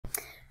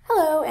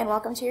and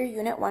welcome to your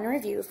Unit 1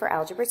 review for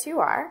Algebra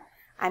 2R.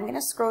 I'm going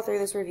to scroll through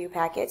this review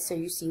packet so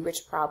you see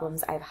which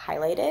problems I've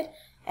highlighted,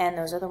 and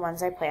those are the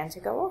ones I plan to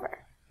go over.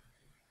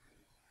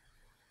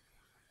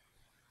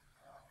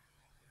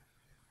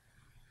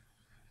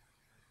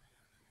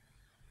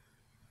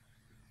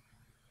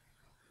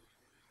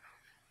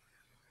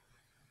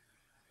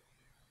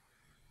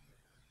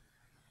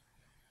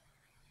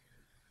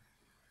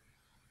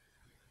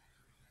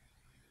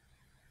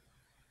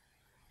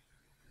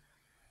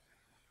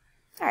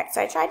 Alright,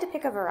 so I tried to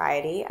pick a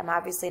variety. I'm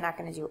obviously not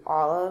going to do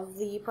all of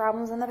the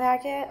problems in the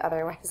packet,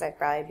 otherwise I'd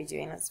probably be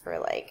doing this for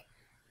like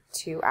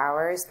 2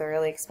 hours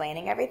thoroughly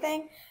explaining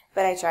everything,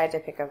 but I tried to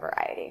pick a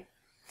variety.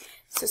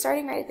 So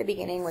starting right at the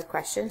beginning with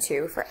question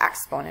 2 for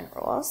exponent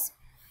rules.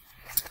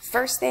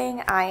 First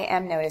thing I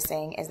am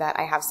noticing is that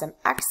I have some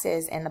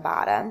x's in the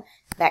bottom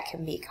that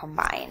can be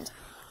combined.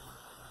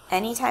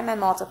 Anytime I'm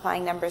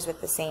multiplying numbers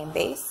with the same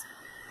base,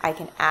 I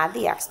can add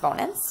the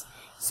exponents.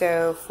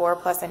 So 4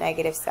 plus a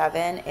negative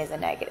 7 is a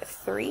negative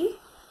 3.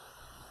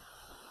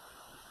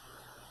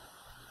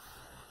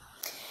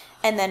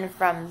 And then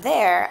from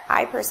there,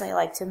 I personally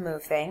like to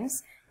move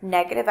things.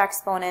 Negative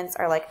exponents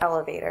are like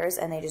elevators,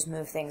 and they just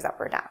move things up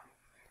or down.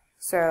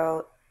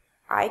 So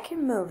I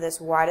can move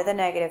this y to the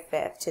negative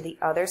fifth to the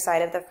other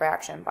side of the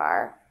fraction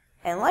bar.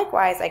 And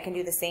likewise, I can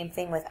do the same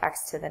thing with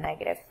x to the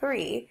negative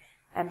 3.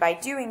 And by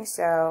doing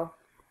so,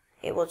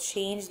 it will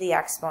change the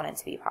exponent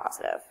to be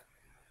positive.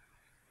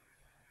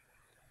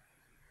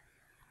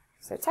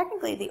 So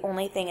technically, the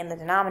only thing in the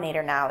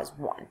denominator now is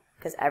 1,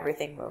 because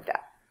everything moved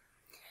up.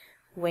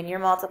 When you're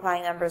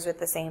multiplying numbers with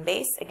the same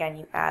base, again,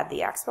 you add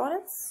the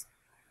exponents,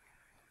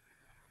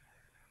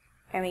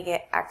 and we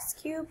get x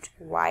cubed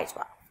y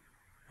 12.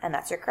 And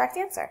that's your correct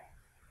answer.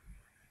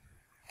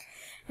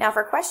 Now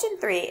for question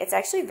 3, it's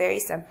actually very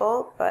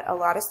simple, but a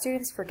lot of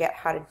students forget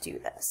how to do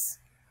this.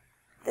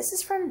 This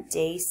is from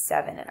day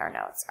 7 in our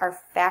notes, our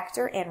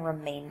factor and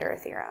remainder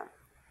theorem.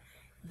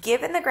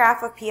 Given the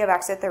graph of p of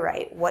x at the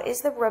right, what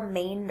is the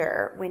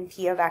remainder when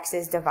p of x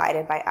is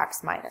divided by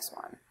x minus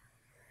 1?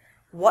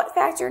 What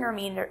factor and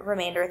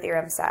remainder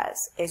theorem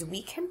says is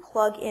we can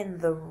plug in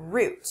the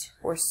root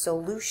or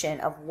solution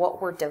of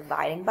what we're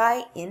dividing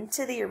by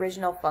into the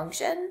original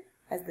function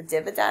as the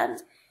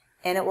dividend,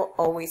 and it will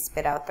always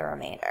spit out the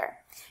remainder.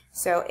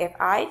 So if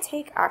I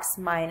take x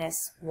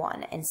minus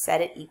 1 and set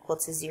it equal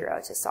to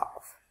 0 to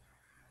solve,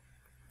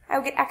 I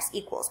would get x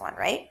equals 1,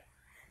 right?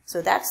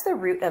 So that's the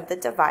root of the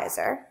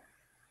divisor.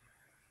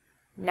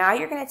 Now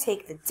you're going to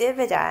take the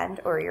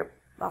dividend, or your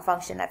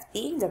function that's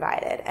being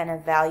divided, and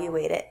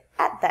evaluate it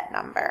at that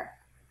number.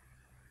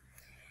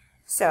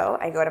 So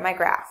I go to my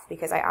graph,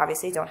 because I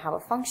obviously don't have a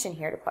function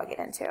here to plug it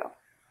into.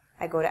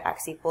 I go to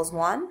x equals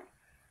 1.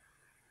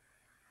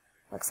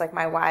 Looks like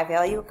my y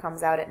value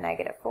comes out at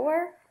negative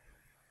 4.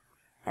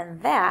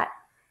 And that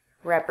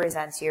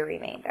represents your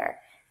remainder.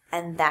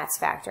 And that's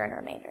factor and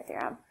remainder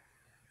theorem.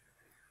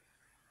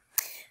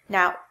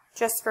 Now,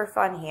 just for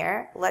fun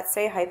here, let's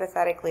say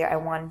hypothetically I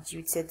wanted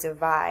you to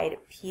divide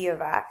p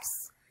of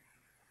x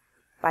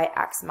by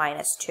x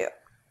minus 2.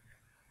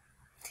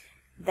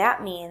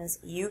 That means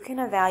you can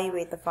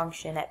evaluate the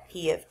function at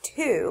p of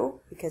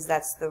 2, because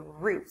that's the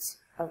root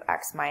of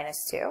x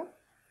minus 2.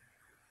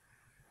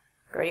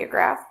 Go to your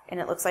graph, and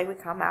it looks like we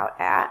come out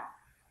at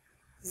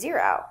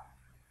 0.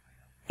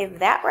 If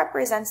that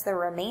represents the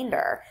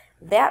remainder,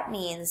 that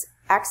means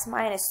x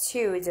minus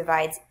 2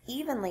 divides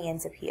evenly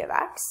into p of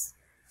x.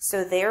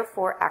 So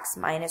therefore, x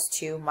minus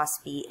 2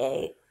 must be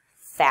a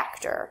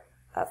factor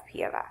of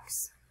p of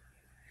x.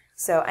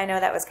 So I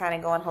know that was kind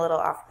of going a little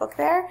off book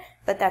there,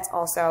 but that's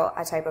also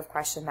a type of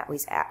question that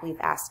we've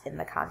asked in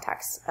the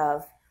context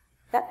of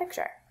that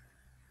picture.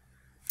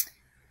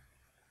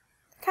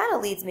 Kind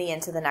of leads me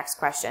into the next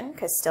question,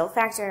 because still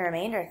factor and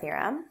remainder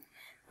theorem.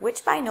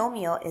 Which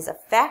binomial is a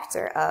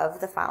factor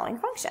of the following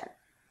function?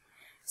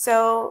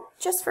 So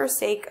just for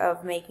sake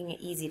of making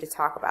it easy to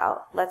talk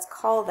about, let's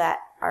call that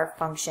our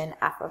function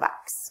f of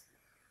x.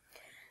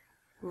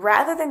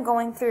 Rather than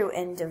going through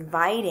and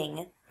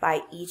dividing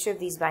by each of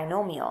these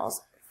binomials,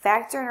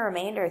 factor and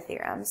remainder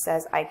theorem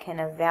says I can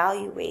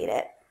evaluate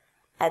it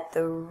at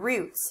the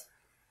root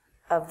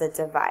of the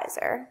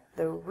divisor,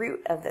 the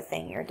root of the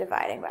thing you're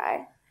dividing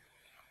by.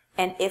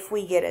 And if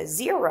we get a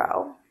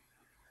 0,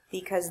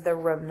 because the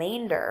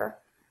remainder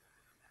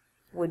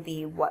would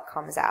be what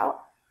comes out,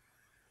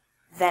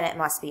 then it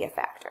must be a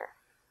factor.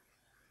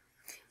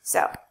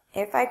 So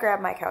if I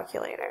grab my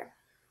calculator,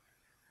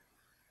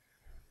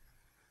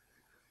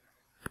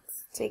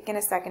 it's taking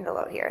a second to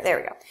load here. There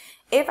we go.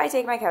 If I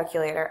take my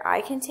calculator,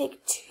 I can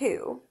take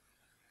 2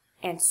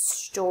 and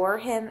store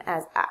him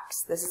as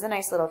x. This is a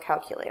nice little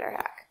calculator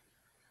hack.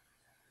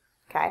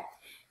 Okay?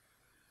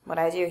 What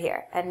I do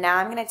here. And now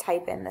I'm going to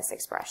type in this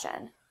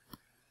expression.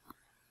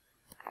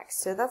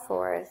 X to the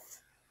 4th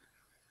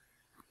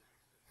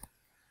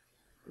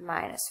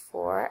minus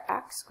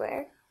 4x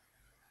squared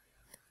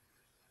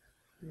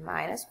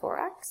minus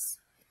 4x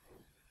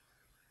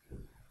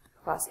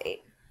plus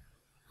 8.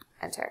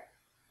 Enter.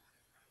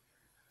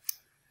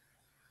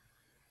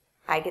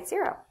 I get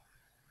 0.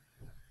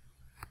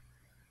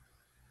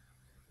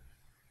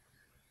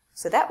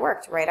 So that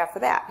worked right off the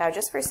bat. Now,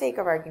 just for sake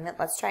of argument,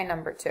 let's try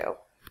number 2,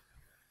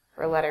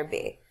 or letter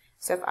B.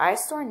 So if I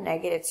store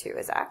negative 2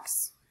 as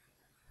x,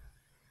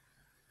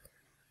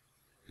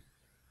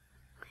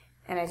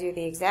 and I do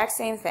the exact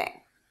same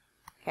thing,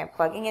 okay, I'm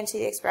plugging into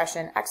the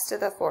expression x to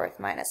the 4th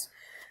minus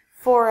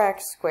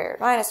 4x squared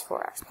minus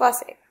 4x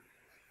plus 8,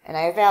 and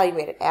I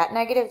evaluate it at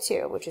negative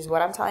 2, which is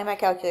what I'm telling my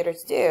calculator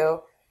to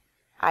do,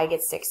 I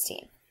get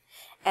 16.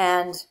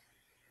 And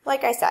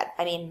like I said,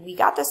 I mean, we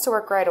got this to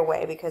work right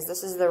away because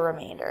this is the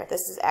remainder.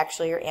 This is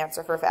actually your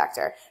answer for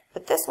factor.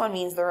 But this one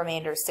means the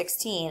remainder is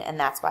 16, and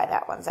that's why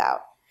that one's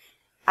out.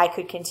 I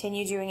could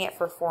continue doing it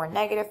for 4 and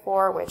negative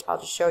 4, which I'll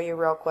just show you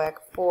real quick.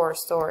 4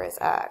 store as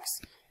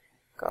x.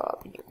 Go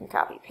up and you can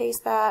copy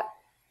paste that.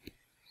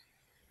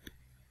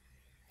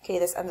 Okay,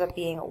 this ends up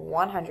being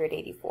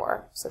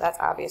 184, so that's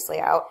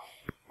obviously out.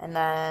 And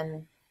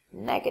then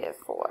negative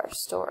 4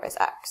 store as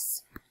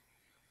x.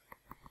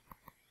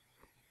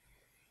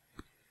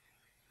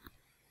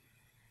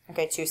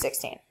 Okay,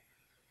 216.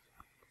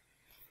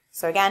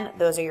 So again,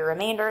 those are your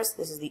remainders.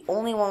 This is the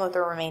only one with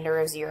a remainder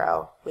of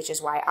 0, which is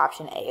why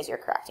option A is your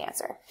correct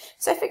answer.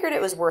 So I figured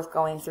it was worth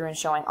going through and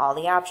showing all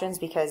the options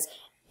because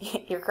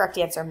your correct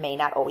answer may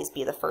not always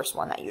be the first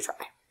one that you try.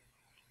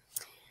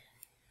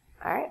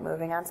 All right,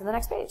 moving on to the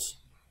next page.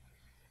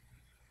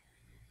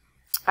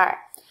 All right,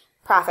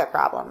 profit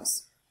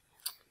problems.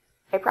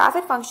 A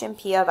profit function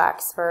P of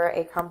x for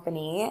a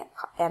company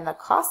and the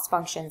cost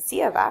function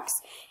C of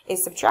x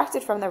is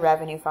subtracted from the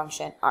revenue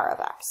function R of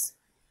x.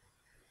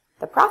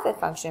 The profit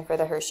function for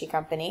the Hershey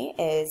Company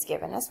is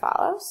given as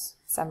follows,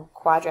 some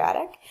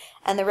quadratic,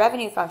 and the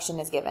revenue function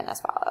is given as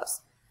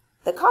follows.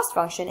 The cost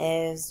function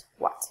is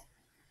what?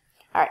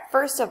 All right,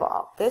 first of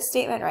all, this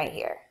statement right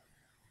here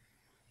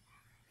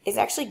is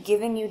actually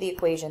giving you the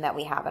equation that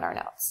we have in our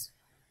notes.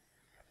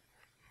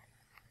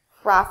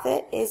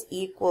 Profit is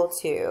equal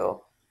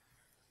to,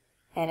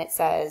 and it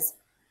says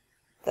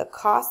the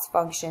cost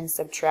function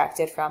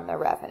subtracted from the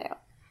revenue.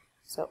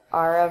 So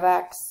R of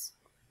x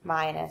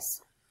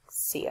minus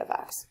C of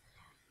x.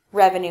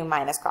 Revenue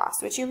minus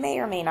cost, which you may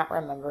or may not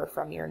remember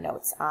from your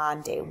notes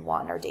on day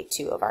 1 or day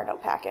 2 of our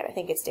note packet. I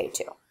think it's day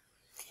 2.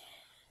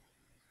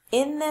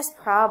 In this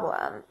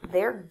problem,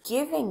 they're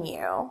giving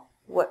you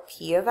what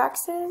P of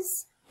x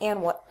is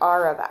and what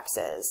R of x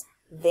is.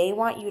 They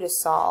want you to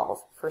solve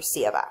for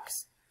C of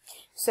x.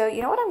 So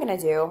you know what I'm going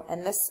to do,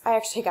 and this, I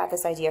actually got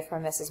this idea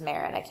from Mrs.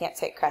 Marin. I can't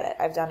take credit.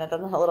 I've done it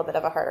in a little bit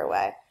of a harder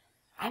way.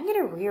 I'm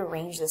going to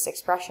rearrange this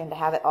expression to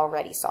have it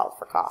already solved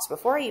for cost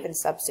before I even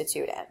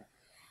substitute in.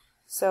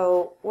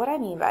 So what I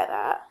mean by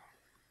that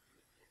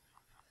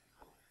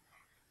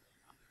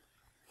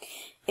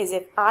is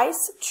if I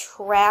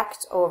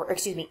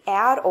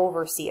add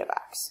over C of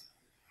x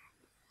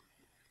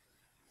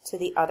to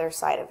the other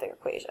side of the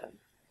equation.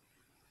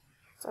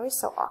 It's always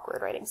so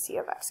awkward writing C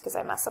of x because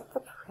I mess up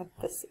the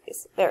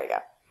parentheses. There we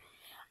go.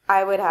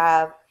 I would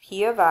have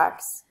P of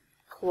x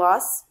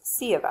plus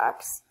C of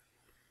x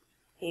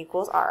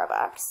equals R of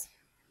x.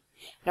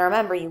 Now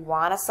remember, you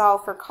want to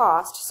solve for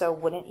cost, so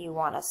wouldn't you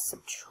want to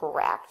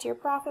subtract your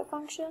profit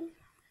function?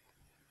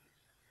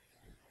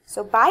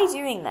 So by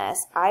doing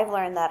this, I've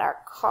learned that our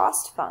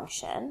cost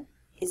function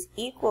is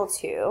equal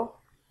to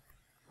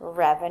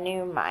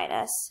revenue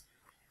minus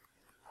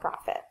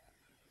profit.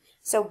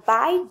 So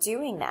by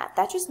doing that,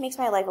 that just makes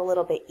my life a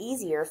little bit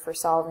easier for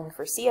solving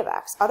for C of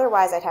x.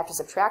 Otherwise, I'd have to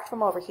subtract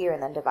from over here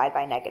and then divide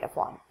by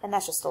 -1, and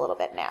that's just a little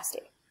bit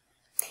nasty.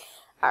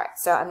 All right,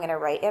 so I'm going to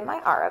write in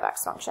my R of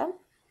x function.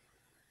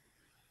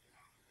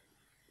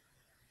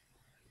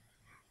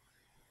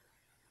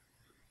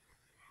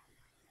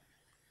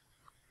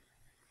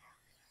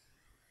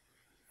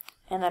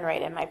 And then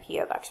write in my P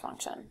of x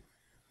function.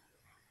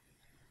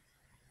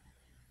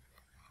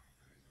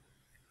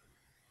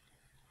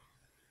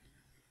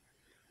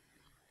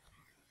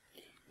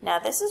 Now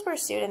this is where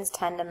students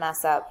tend to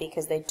mess up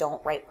because they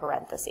don't write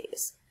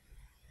parentheses.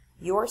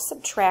 You're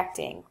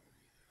subtracting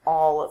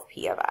all of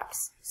P of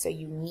x, so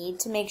you need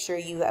to make sure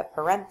you have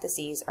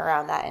parentheses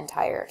around that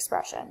entire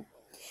expression.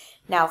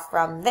 Now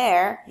from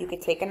there, you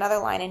could take another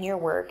line in your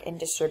work and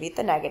distribute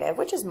the negative,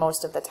 which is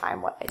most of the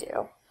time what I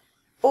do.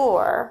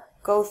 Or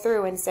go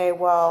through and say,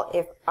 well,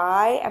 if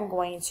I am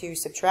going to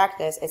subtract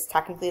this, it's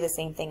technically the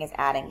same thing as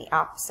adding the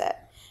opposite.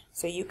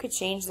 So you could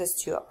change this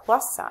to a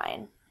plus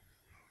sign,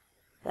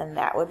 then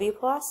that would be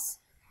plus,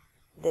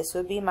 this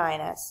would be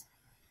minus,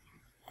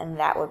 and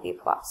that would be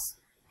plus.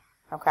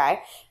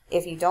 Okay?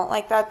 If you don't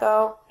like that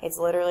though, it's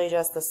literally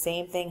just the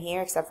same thing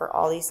here, except for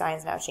all these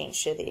signs now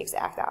changed to the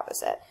exact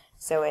opposite.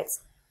 So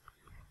it's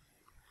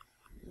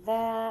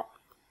that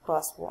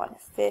plus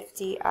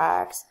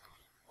 150x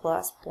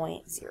plus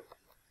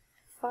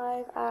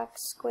 0.05x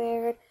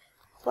squared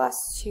plus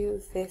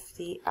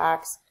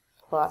 250x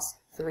plus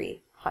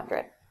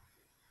 300.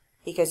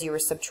 Because you were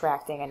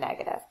subtracting a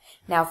negative.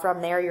 Now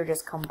from there, you're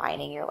just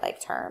combining your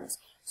like terms.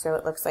 So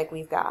it looks like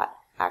we've got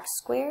x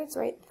squared's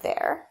right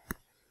there,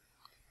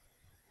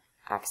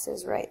 x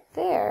is right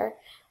there,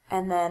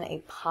 and then a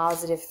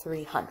positive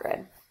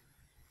 300.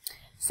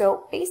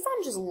 So based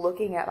on just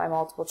looking at my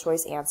multiple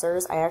choice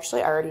answers, I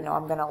actually already know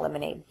I'm going to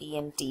eliminate B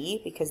and D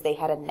because they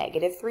had a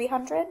negative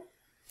 300.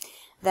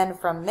 Then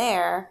from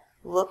there,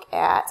 look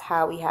at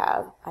how we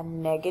have a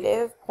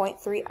negative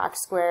 0.3x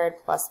squared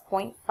plus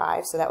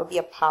 0.5, so that would be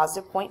a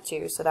positive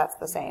 0.2, so that's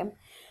the same.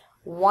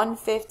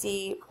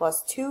 150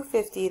 plus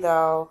 250,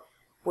 though,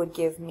 would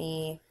give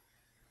me,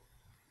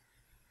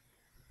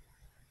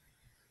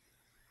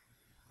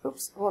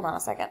 oops, hold on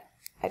a second.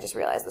 I just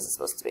realized this is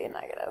supposed to be a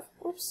negative.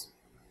 Oops.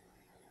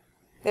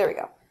 There we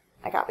go.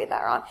 I copied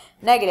that wrong.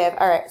 Negative,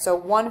 all right,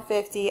 so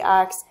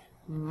 150x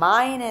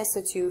minus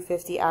a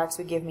 250x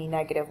would give me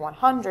negative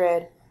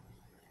 100,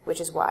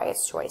 which is why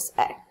it's choice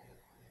A.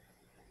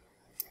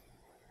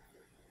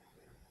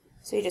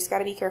 So you just got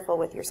to be careful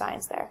with your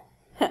signs there.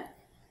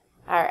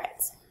 All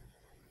right.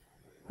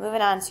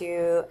 Moving on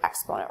to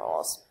exponent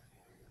rules.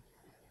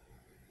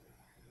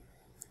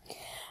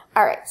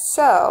 All right,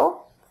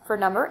 so for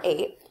number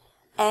 8,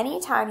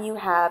 anytime you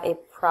have a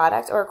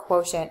product or a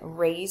quotient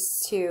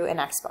raised to an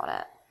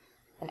exponent,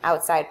 an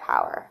outside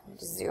power,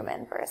 just zoom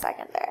in for a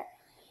second there,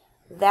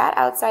 that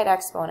outside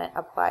exponent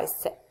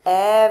applies to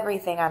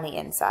everything on the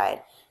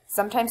inside.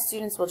 Sometimes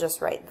students will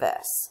just write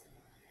this.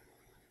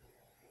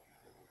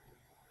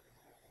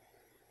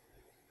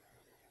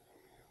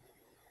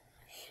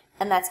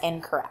 And that's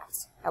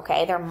incorrect.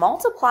 Okay, they're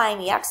multiplying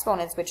the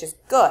exponents, which is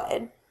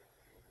good,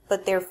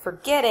 but they're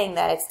forgetting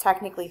that it's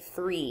technically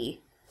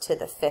 3 to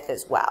the 5th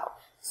as well.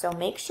 So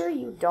make sure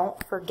you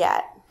don't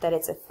forget that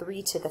it's a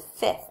 3 to the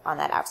 5th on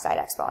that outside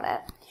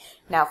exponent.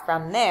 Now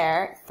from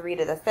there, 3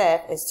 to the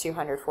 5th is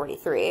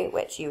 243,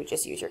 which you would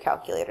just use your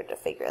calculator to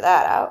figure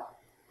that out.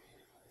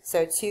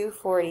 So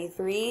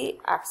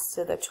 243 x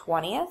to the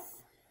 20th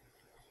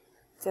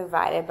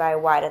divided by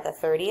y to the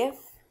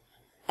 30th,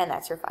 and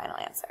that's your final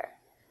answer.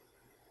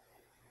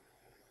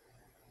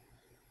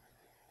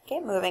 Okay,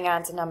 moving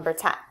on to number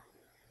 10.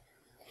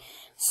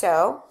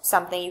 So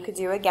something you could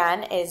do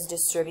again is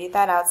distribute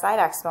that outside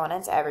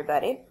exponent to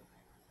everybody.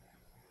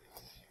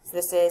 So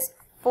this is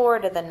 4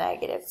 to the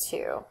negative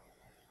 2,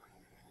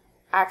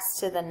 x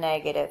to the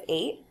negative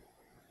 8,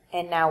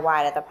 and now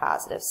y to the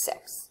positive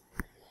 6.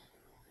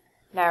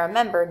 Now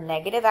remember,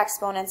 negative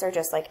exponents are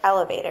just like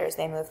elevators.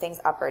 They move things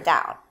up or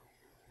down.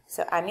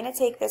 So I'm going to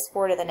take this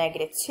 4 to the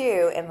negative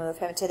 2 and move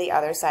him to the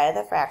other side of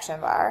the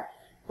fraction bar.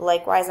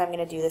 Likewise, I'm going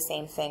to do the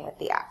same thing with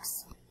the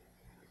x.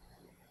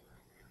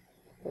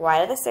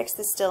 Y to the 6th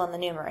is still in the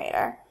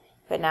numerator,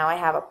 but now I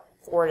have a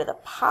 4 to the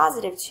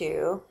positive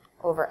 2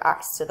 over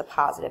x to the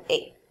positive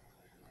 8.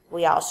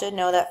 We all should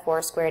know that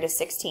 4 squared is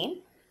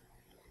 16.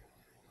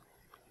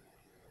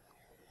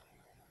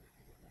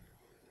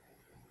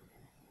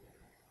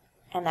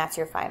 And that's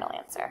your final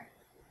answer.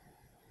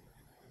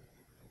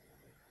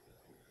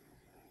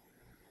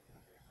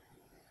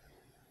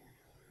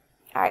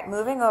 All right,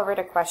 moving over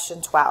to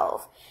question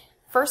 12.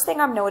 First thing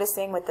I'm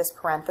noticing with this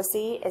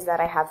parenthesis is that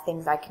I have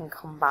things I can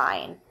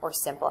combine or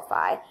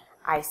simplify.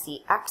 I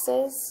see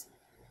x's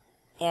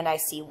and I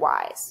see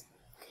y's.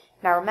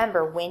 Now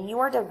remember, when you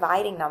are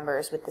dividing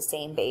numbers with the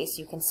same base,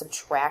 you can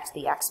subtract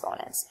the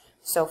exponents.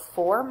 So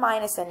 4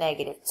 minus a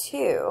negative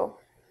 2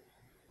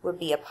 would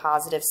be a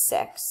positive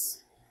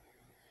 6.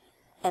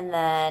 And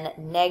then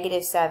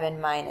negative 7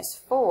 minus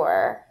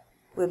 4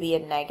 would be a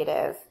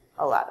negative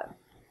 11.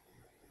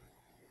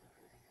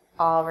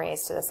 All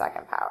raised to the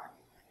second power.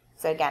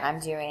 So again, I'm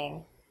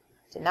doing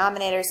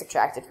denominator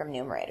subtracted from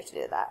numerator to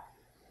do that.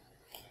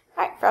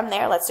 All right, from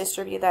there, let's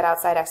distribute that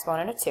outside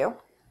exponent of 2.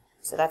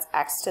 So that's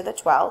x to the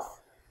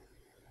 12th,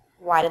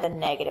 y to the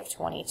negative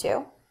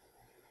 22.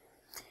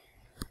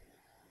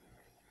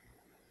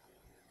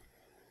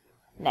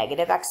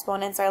 Negative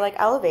exponents are like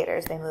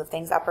elevators. They move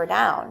things up or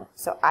down.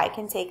 So I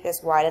can take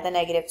this y to the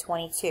negative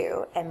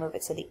 22 and move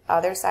it to the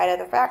other side of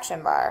the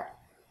fraction bar,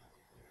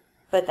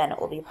 but then it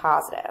will be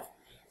positive.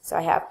 So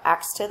I have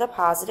x to the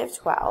positive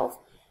 12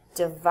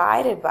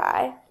 divided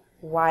by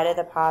y to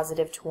the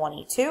positive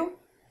 22,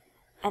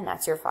 and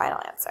that's your final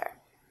answer.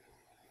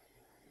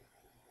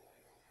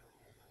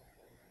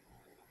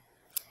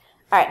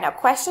 All right, now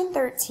question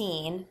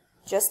 13,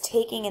 just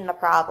taking in the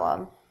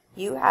problem,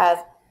 you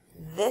have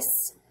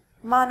this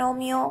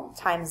monomial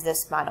times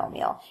this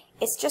monomial.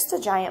 It's just a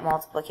giant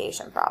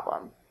multiplication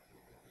problem.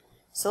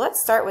 So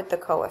let's start with the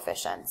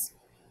coefficients.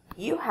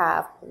 You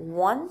have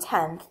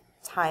 1/10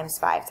 times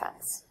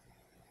 5/10.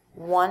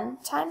 1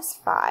 times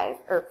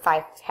 5, or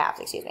 5/2,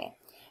 excuse me.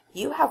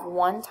 You have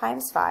 1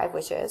 times 5,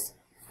 which is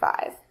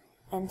 5,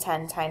 and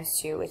 10 times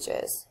 2, which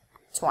is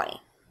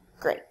 20.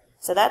 Great.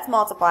 So that's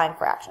multiplying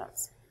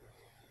fractions.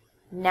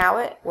 Now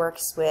it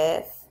works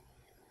with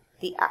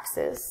the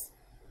x's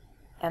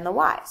and the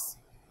y's.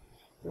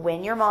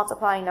 When you're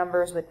multiplying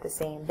numbers with the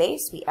same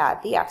base, we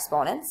add the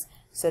exponents.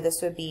 So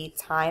this would be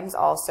times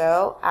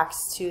also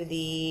x to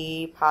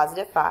the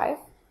positive 5,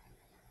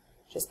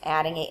 just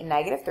adding 8 and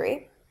negative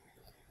 3,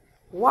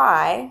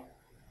 y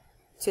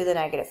to the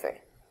negative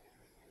 3.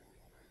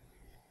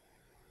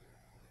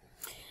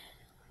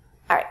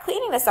 All right,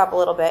 cleaning this up a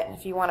little bit,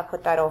 if you want to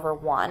put that over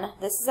 1,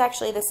 this is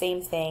actually the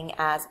same thing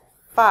as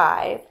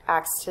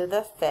 5x to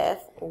the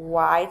 5th,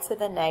 y to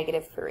the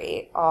negative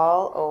 3,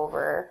 all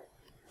over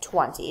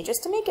 20,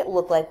 just to make it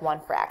look like one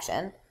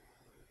fraction.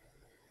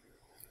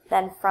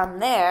 Then from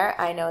there,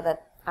 I know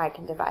that I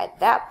can divide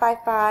that by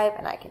 5,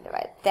 and I can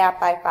divide that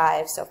by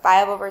 5, so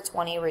 5 over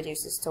 20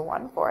 reduces to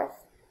 1/4.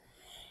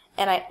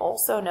 And I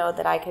also know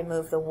that I can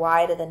move the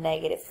y to the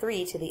negative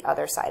 3 to the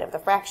other side of the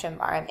fraction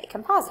bar and make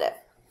them positive.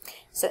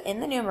 So in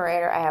the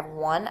numerator, I have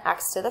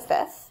 1x to the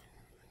 5th.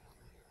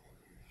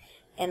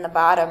 In the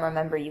bottom,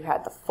 remember you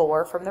had the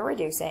 4 from the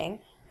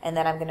reducing, and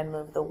then I'm going to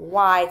move the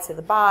y to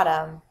the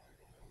bottom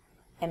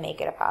and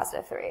make it a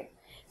positive 3.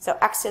 So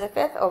x to the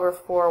 5th over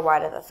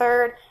 4y to the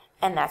 3rd,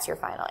 and that's your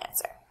final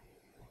answer.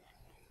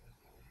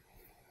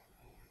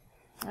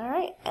 All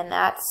right, and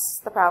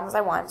that's the problems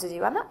I wanted to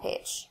do on that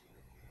page.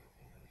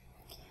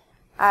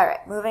 All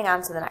right, moving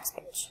on to the next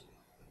page.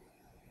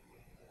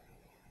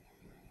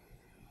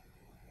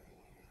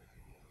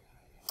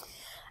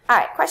 All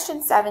right,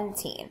 question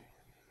 17.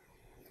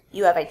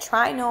 You have a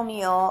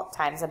trinomial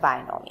times a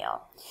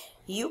binomial.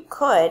 You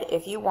could,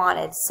 if you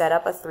wanted, set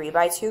up a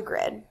 3x2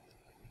 grid,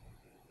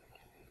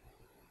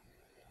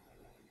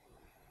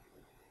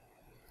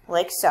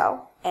 like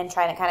so, and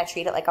try to kind of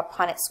treat it like a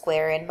Punnett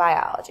square in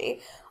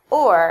biology,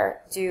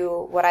 or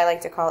do what I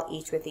like to call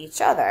each with each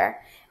other,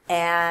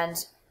 and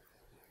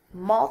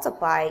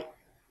multiply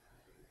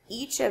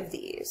each of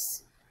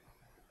these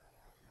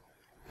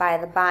by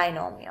the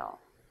binomial.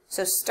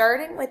 So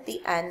starting with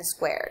the n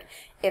squared,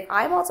 if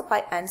I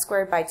multiply n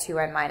squared by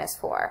 2n minus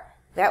 4,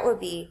 that would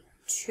be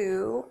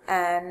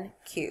 2n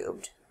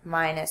cubed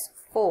minus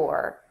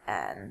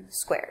 4n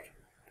squared.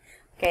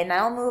 Okay,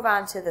 now I'll move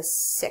on to the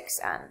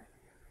 6n.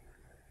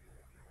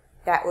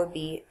 That would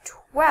be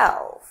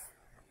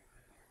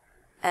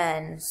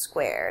 12n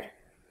squared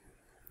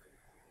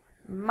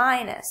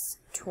minus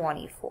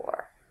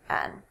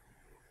 24n.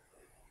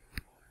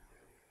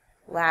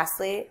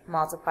 Lastly,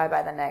 multiply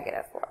by the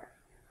negative 4.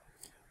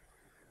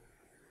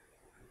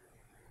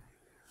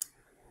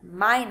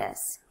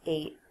 Minus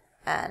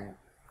 8n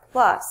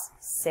plus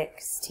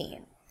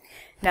 16.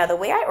 Now the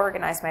way I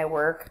organized my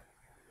work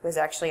was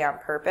actually on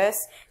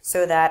purpose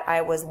so that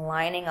I was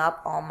lining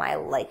up all my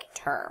like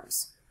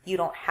terms. You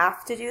don't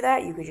have to do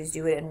that. You could just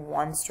do it in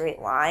one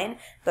straight line.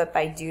 But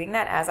by doing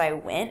that as I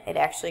went, it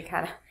actually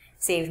kind of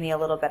saved me a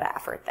little bit of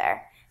effort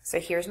there. So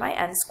here's my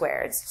n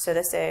squareds. So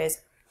this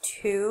is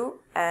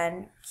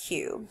 2n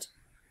cubed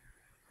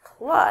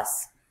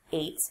plus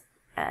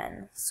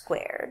 8n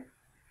squared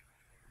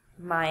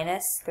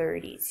minus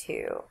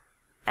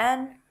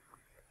 32n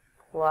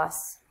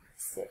plus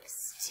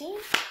 16.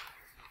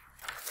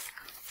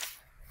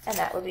 And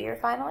that would be your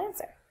final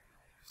answer.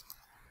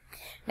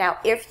 Now,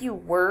 if you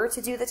were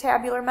to do the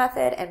tabular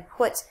method and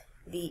put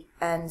the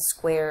n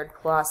squared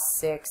plus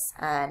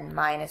 6n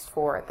minus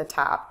 4 at the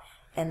top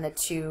and the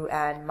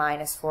 2n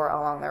minus 4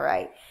 along the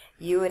right,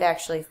 you would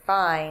actually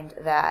find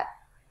that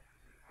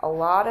a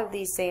lot of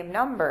these same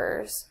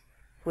numbers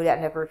would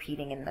end up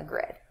repeating in the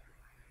grid.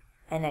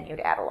 And then you'd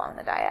add along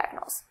the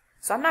diagonals.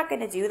 So I'm not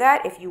going to do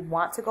that. If you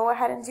want to go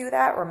ahead and do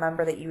that,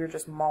 remember that you're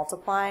just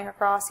multiplying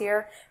across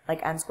here.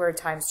 Like n squared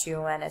times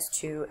 2n is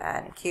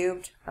 2n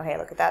cubed. Okay,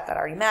 look at that. That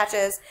already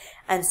matches.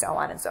 And so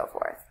on and so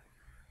forth.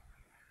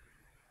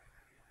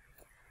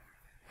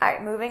 All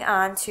right, moving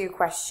on to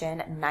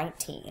question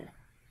 19.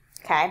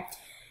 Okay.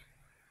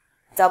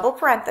 Double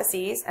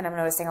parentheses, and I'm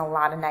noticing a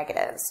lot of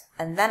negatives.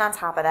 And then on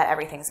top of that,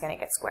 everything's going to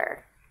get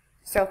squared.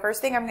 So first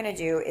thing I'm going to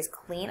do is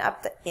clean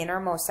up the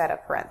innermost set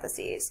of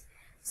parentheses.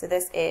 So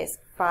this is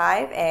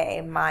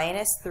 5a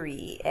minus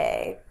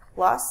 3a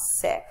plus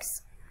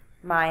 6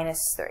 minus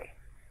 3.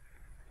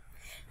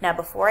 Now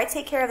before I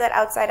take care of that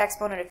outside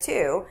exponent of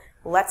 2,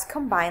 let's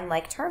combine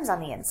like terms on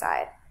the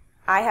inside.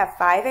 I have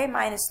 5a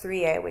minus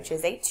 3a, which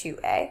is a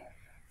 2a.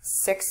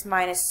 6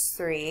 minus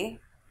 3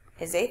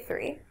 is a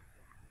 3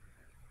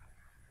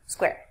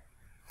 squared.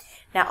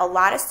 Now, a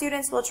lot of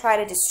students will try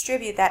to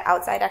distribute that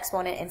outside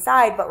exponent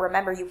inside, but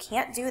remember, you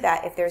can't do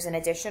that if there's an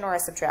addition or a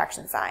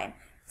subtraction sign.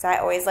 So I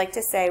always like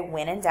to say,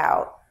 when in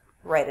doubt,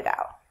 write it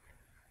out.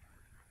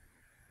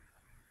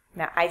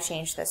 Now, I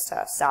changed this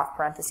to soft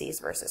parentheses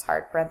versus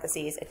hard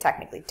parentheses. It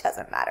technically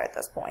doesn't matter at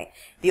this point.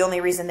 The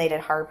only reason they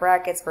did hard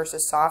brackets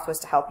versus soft was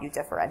to help you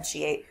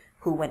differentiate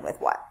who went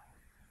with what.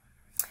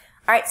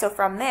 All right, so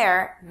from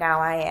there, now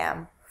I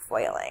am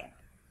FOILing.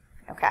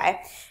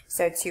 Okay,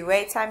 so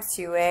 2a times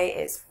 2a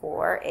is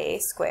 4a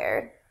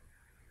squared.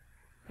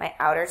 My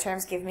outer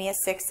terms give me a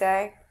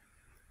 6a.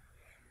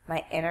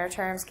 My inner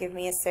terms give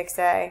me a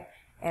 6a.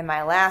 And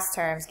my last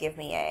terms give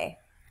me a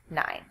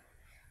 9.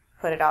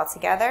 Put it all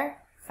together.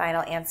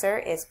 Final answer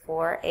is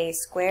 4a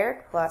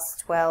squared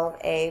plus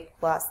 12a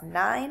plus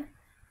 9.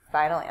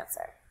 Final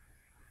answer.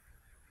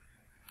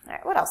 All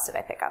right, what else did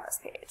I pick on this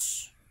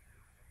page?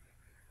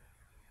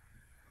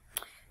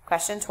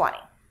 Question 20.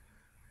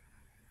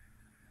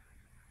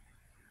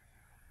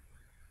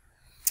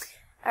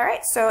 All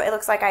right, so it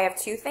looks like I have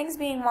two things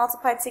being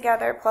multiplied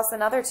together plus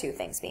another two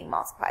things being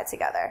multiplied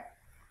together.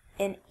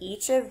 In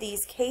each of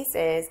these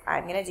cases,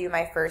 I'm going to do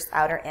my first,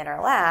 outer, inner,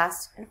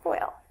 last, and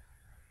FOIL.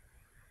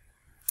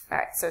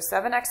 so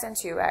 7x and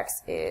 2x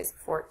is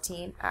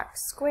 14x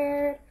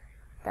squared.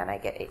 Then I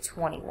get a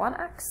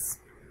 21x,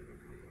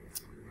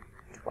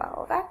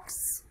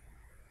 12x,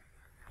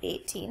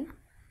 18,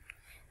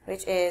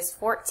 which is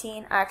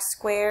 14x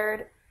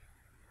squared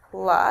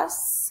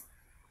plus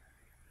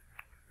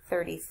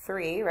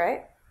 33,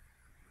 right?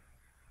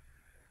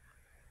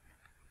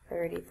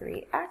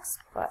 33x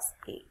plus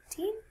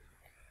 18.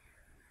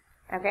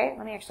 Okay,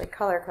 let me actually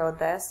color code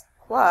this.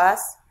 Plus,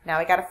 now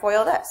we got to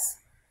FOIL this.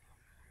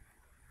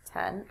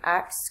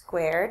 10x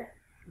squared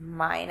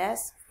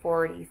minus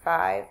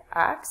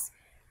 45x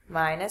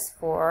minus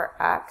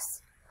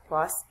 4x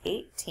plus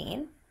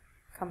 18.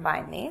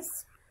 Combine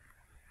these.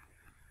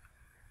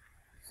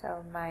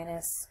 So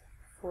minus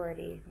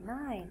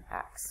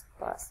 49x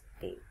plus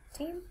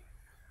 18.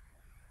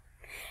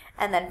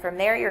 And then from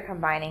there, you're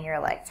combining your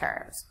like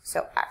terms.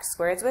 So x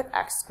squareds with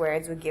x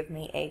squareds would give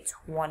me a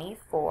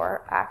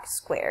 24x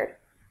squared.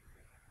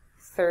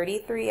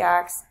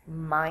 33x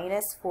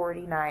minus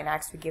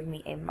 49x would give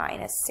me a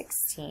minus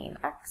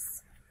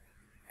 16x.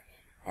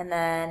 And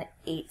then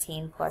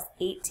 18 plus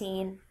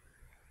 18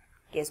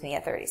 gives me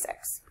a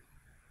 36.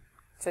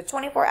 So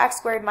 24x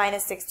squared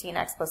minus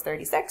 16x plus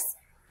 36,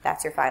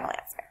 that's your final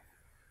answer.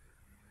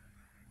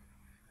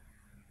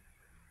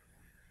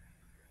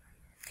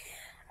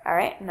 All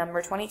right,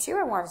 number 22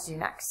 I wanted to do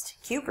next,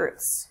 cube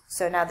roots.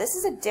 So now this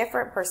is a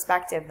different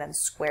perspective than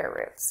square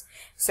roots.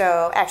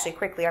 So actually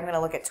quickly, I'm going to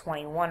look at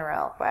 21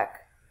 real quick.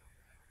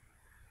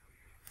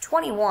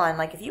 21,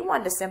 like if you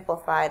wanted to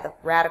simplify the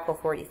radical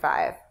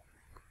 45,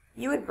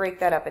 you would break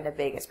that up into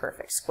biggest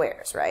perfect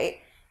squares, right?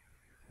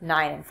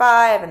 9 and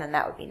 5, and then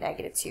that would be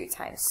negative 2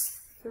 times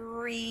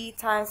 3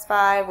 times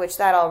 5, which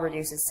that all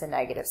reduces to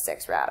negative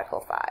 6 radical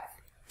 5.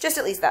 Just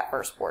at least that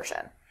first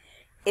portion.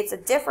 It's a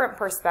different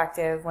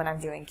perspective when I'm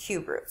doing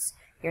cube roots.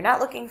 You're not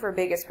looking for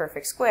biggest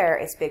perfect square,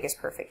 it's biggest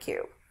perfect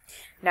cube.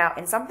 Now,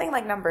 in something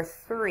like number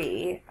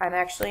 3, I'm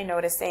actually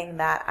noticing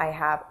that I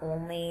have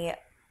only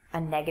a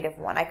negative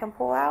 1 I can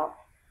pull out.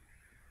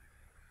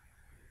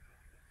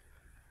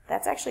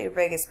 That's actually a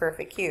biggest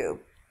perfect cube.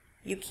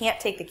 You can't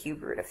take the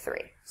cube root of 3,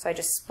 so I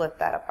just split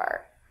that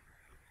apart.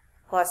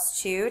 Plus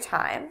 2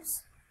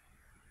 times.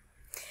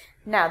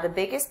 Now, the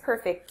biggest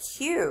perfect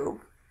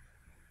cube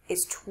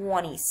is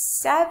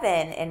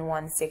 27 in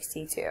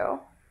 162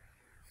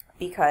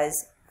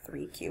 because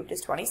 3 cubed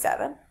is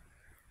 27,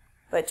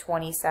 but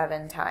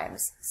 27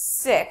 times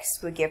 6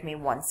 would give me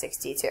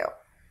 162.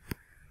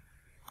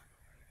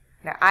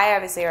 Now, I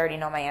obviously already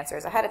know my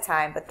answers ahead of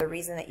time, but the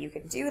reason that you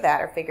can do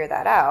that or figure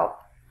that out,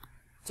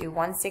 do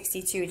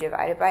 162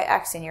 divided by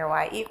x in your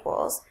y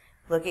equals,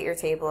 look at your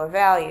table of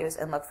values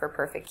and look for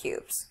perfect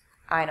cubes.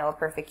 I know a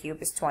perfect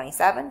cube is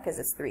 27 because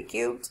it's 3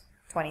 cubed,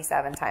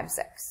 27 times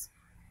 6.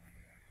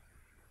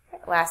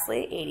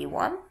 Lastly,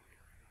 81.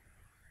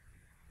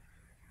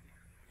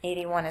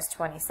 81 is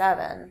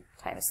 27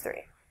 times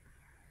 3.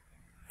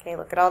 Okay,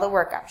 look at all the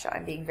work I'm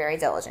showing, being very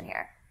diligent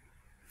here.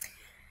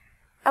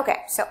 Okay,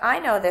 so I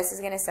know this is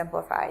going to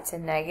simplify to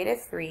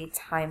negative 3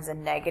 times a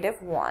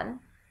negative 1,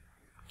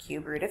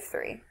 cube root of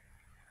 3,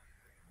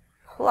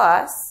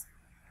 plus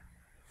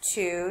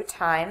 2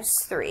 times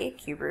 3,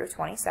 cube root of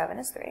 27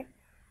 is 3.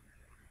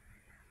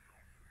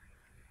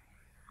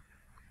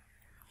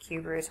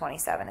 Cube root of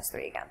 27 is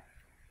 3 again.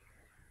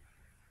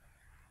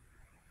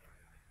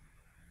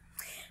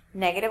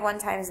 Negative 1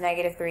 times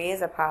negative 3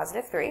 is a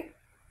positive 3.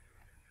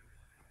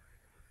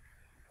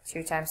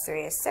 2 times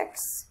 3 is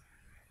 6.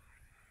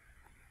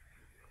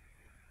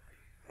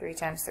 3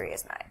 times 3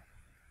 is 9.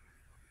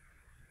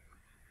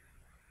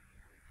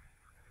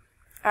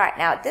 All right,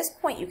 now at this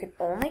point you can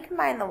only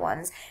combine the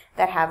ones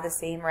that have the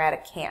same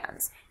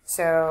radicands.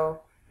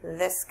 So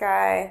this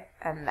guy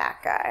and that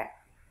guy.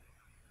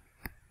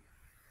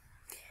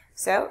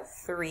 So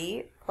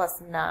 3 plus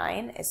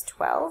 9 is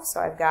 12, so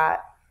I've got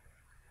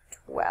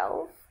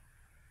 12.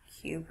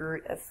 Cube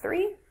root of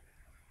 3,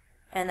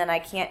 and then I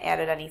can't add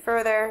it any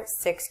further,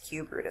 6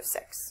 cube root of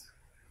 6.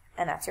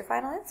 And that's your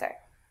final answer.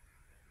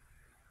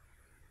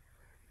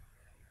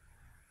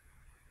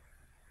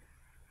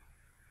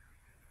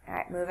 All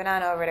right, moving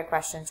on over to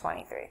question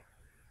 23.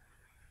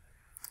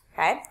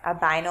 Okay, a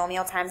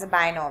binomial times a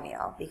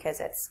binomial, because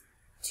it's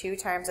 2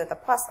 terms with a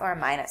plus or a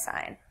minus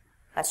sign.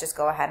 Let's just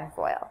go ahead and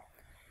FOIL.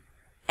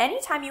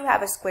 Anytime you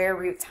have a square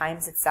root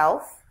times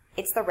itself,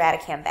 it's the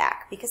radicand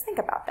back, because think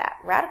about that.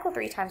 Radical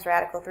 3 times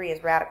radical 3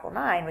 is radical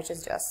 9, which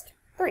is just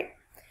 3.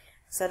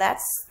 So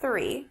that's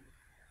 3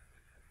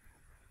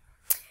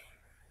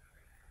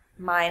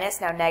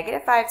 minus, now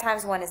negative 5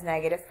 times 1 is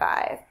negative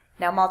 5.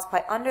 Now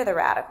multiply under the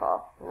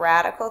radical.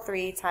 Radical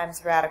 3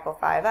 times radical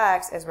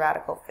 5x is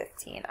radical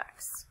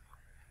 15x.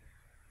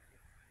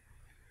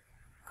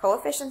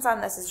 Coefficients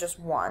on this is just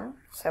 1,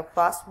 so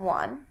plus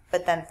 1,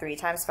 but then 3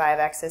 times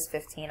 5x is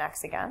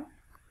 15x again.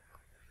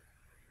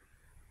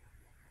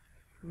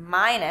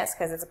 Minus,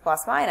 because it's a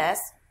plus minus,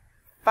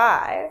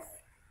 5.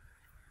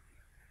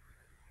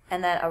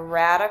 And then a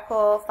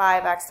radical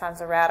 5x times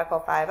a radical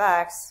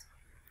 5x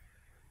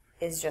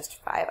is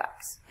just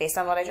 5x. Based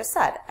on what I just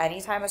said,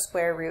 anytime a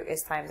square root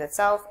is times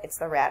itself, it's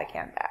the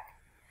radicand back.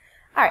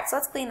 All right, so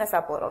let's clean this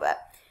up a little bit.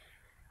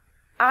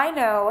 I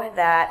know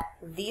that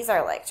these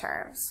are like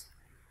terms.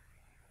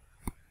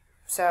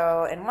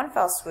 So in one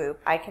fell swoop,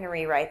 I can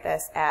rewrite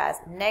this as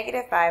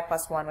negative 5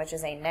 plus 1, which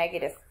is a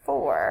negative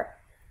 4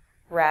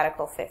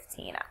 radical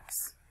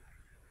 15x.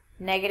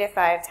 Negative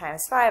 5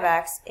 times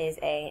 5x is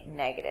a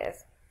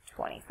negative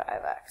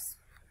 25x.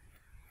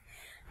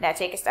 Now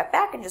take a step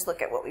back and just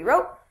look at what we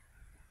wrote.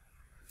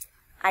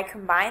 I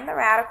combine the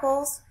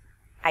radicals.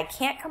 I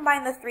can't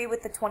combine the 3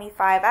 with the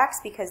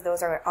 25x because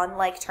those are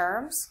unlike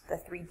terms. The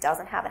 3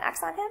 doesn't have an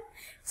x on him.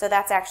 So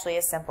that's actually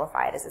as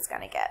simplified as it's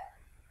going to get.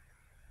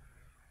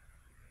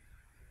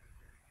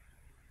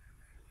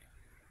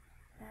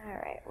 All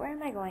right, where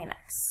am I going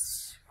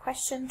next?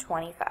 Question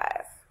 25.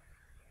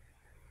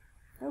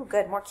 Oh,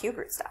 good, more cube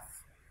root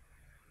stuff.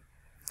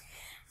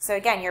 So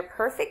again, your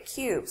perfect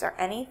cubes are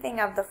anything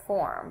of the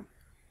form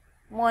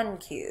 1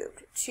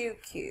 cubed, 2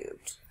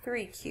 cubed,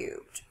 3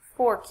 cubed,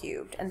 4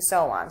 cubed, and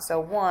so on. So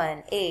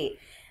 1, 8,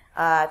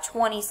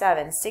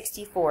 27,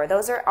 64.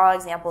 Those are all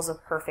examples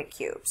of perfect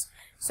cubes.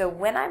 So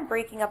when I'm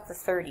breaking up the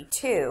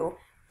 32,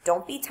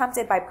 don't be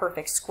tempted by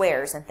perfect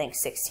squares and think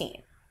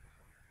 16.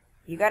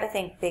 You got to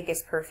think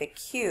biggest perfect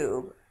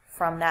cube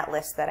from that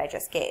list that I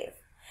just gave.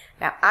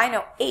 Now, I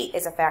know 8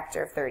 is a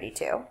factor of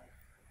 32,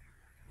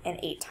 and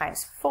 8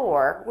 times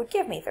 4 would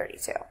give me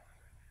 32.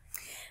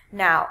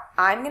 Now,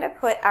 I'm going to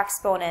put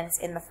exponents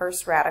in the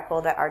first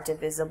radical that are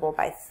divisible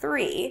by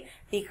 3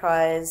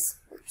 because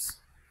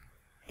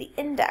the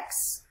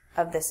index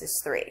of this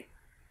is 3.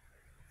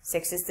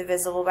 6 is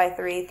divisible by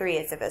 3, 3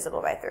 is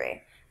divisible by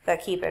 3.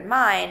 But keep in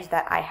mind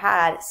that I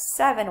had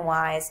 7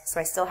 y's, so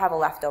I still have a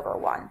leftover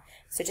 1.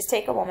 So just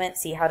take a moment,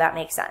 see how that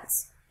makes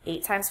sense.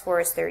 8 times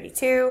 4 is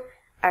 32.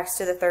 X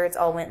to the thirds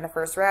all went in the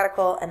first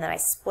radical, and then I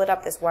split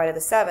up this y to the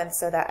 7th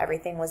so that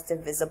everything was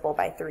divisible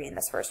by 3 in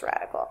this first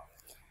radical.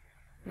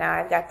 Now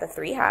I've got the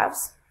 3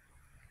 halves.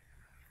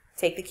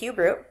 Take the cube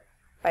root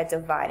by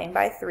dividing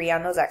by 3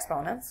 on those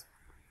exponents.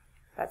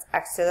 That's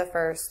x to the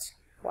first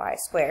y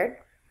squared.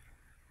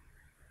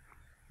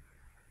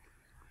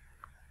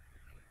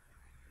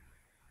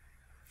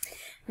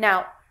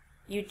 Now,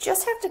 you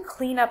just have to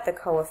clean up the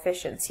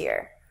coefficients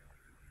here.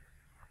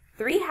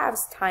 3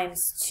 halves times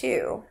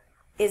 2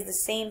 is the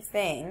same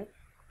thing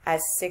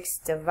as 6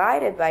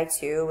 divided by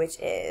 2, which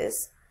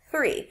is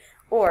 3.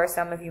 Or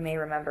some of you may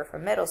remember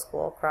from middle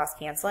school,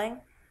 cross-canceling.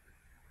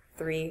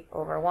 3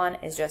 over 1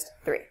 is just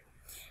 3.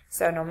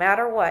 So no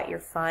matter what, your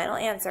final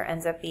answer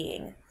ends up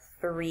being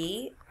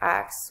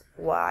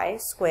 3xy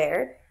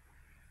squared.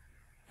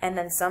 And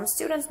then some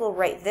students will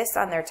write this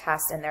on their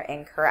test and they're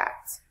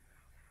incorrect.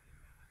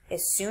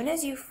 As soon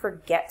as you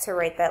forget to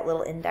write that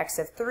little index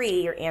of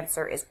 3, your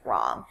answer is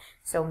wrong.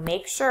 So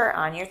make sure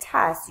on your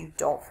test you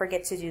don't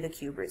forget to do the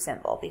cube root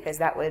symbol because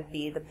that would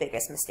be the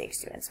biggest mistake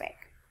students make.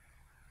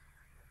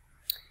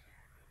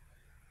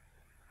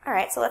 All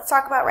right, so let's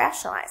talk about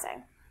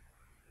rationalizing.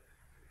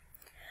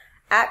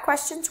 At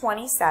question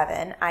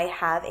 27, I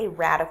have a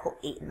radical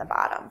 8 in the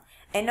bottom.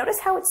 And notice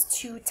how it's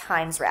 2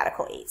 times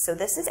radical 8. So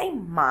this is a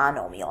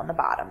monomial in the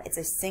bottom. It's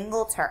a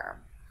single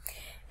term.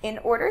 In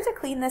order to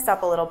clean this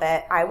up a little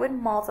bit, I would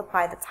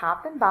multiply the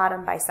top and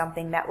bottom by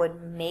something that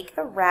would make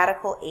the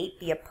radical 8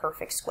 be a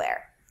perfect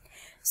square.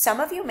 Some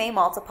of you may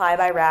multiply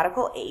by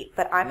radical 8,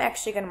 but I'm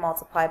actually going to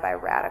multiply by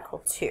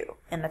radical 2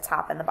 in the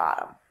top and the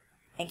bottom.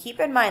 And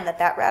keep in mind that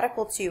that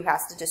radical 2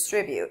 has to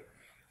distribute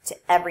to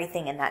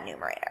everything in that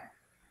numerator.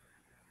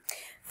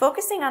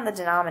 Focusing on the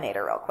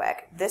denominator real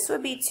quick, this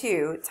would be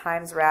 2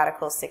 times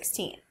radical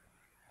 16.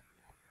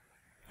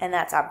 And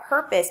that's on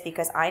purpose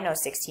because I know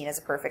 16 is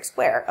a perfect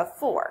square of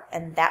 4,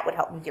 and that would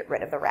help me get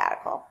rid of the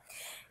radical.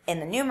 In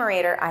the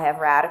numerator, I have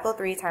radical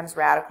 3 times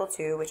radical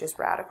 2, which is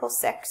radical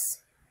 6,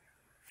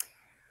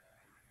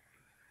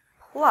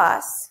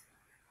 plus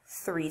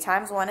 3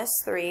 times 1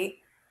 is 3,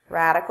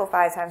 radical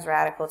 5 times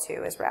radical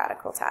 2 is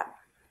radical 10.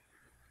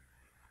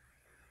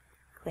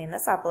 Clean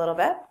this up a little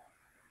bit.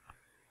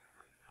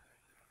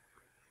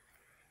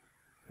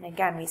 And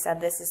again, we said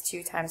this is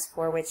 2 times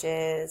 4, which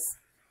is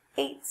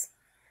 8.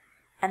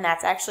 And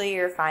that's actually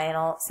your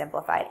final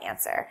simplified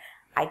answer.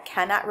 I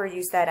cannot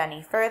reduce that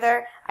any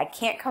further. I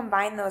can't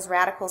combine those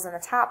radicals in the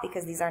top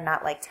because these are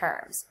not like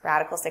terms.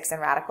 Radical 6 and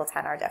radical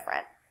 10 are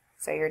different.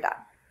 So you're done.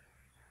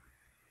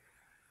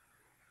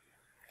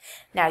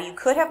 Now you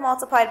could have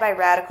multiplied by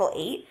radical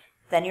 8.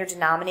 Then your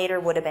denominator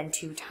would have been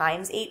 2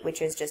 times 8,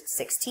 which is just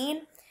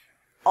 16.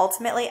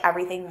 Ultimately,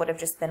 everything would have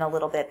just been a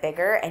little bit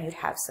bigger and you'd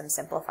have some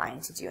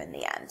simplifying to do in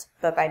the end.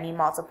 But by me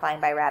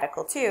multiplying by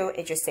radical 2,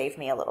 it just saved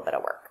me a little bit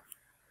of work.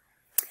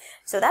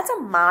 So that's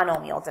a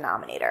monomial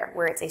denominator,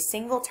 where it's a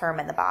single term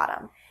in the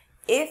bottom.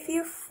 If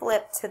you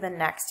flip to the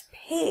next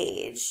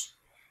page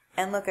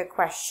and look at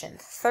question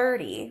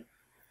 30,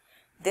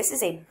 this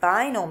is a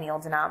binomial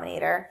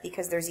denominator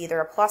because there's either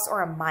a plus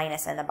or a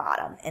minus in the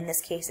bottom. In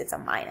this case, it's a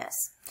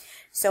minus.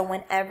 So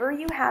whenever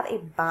you have a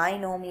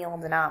binomial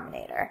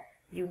denominator,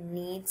 you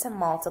need to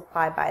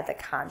multiply by the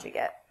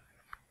conjugate.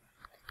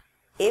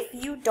 if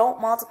you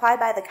don't multiply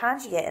by the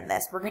conjugate in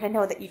this, we're going to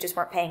know that you just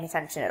weren't paying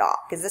attention at all,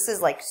 because this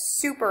is like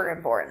super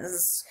important. This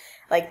is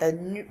like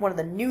one of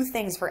the new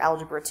things for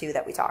Algebra 2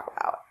 that we talk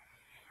about.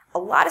 A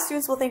lot of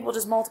students will think we'll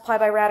just multiply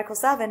by radical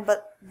 7,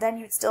 but then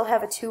you'd still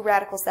have a 2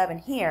 radical 7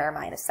 here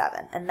minus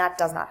 7, and that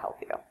does not help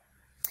you.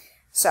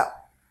 So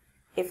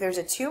if there's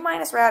a 2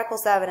 minus radical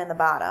 7 in the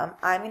bottom,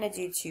 I'm going to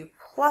do 2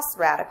 plus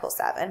radical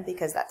 7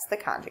 because that's the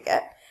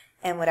conjugate.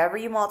 And whatever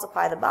you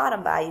multiply the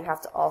bottom by, you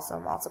have to also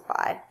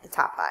multiply the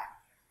top by.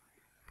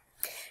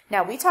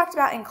 Now, we talked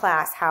about in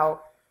class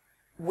how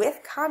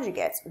with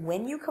conjugates,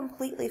 when you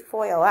completely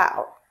FOIL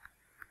out,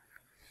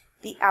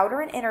 the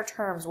outer and inner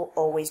terms will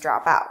always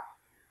drop out.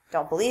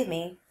 Don't believe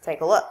me?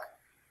 Take a look.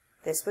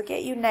 This would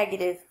get you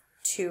negative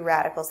 2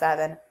 radical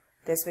 7.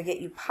 This would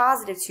get you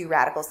positive 2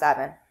 radical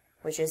 7,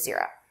 which is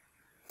 0.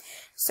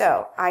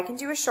 So I can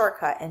do a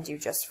shortcut and do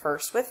just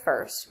first with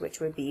first, which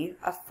would be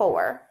a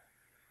 4,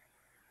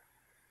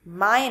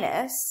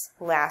 minus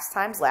last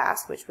times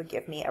last, which would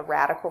give me a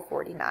radical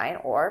 49,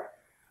 or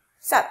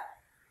 7.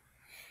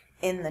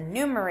 In the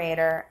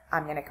numerator,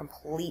 I'm going to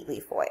completely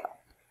FOIL.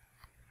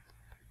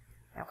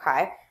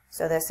 Okay,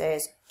 so this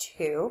is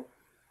 2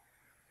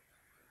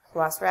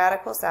 plus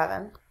radical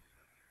 7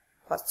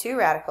 plus 2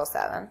 radical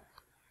 7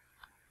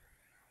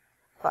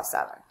 plus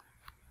 7.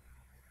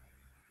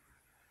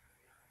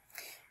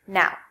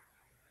 Now,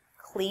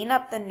 clean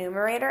up the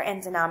numerator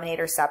and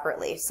denominator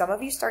separately. Some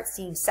of you start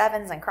seeing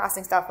 7s and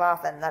crossing stuff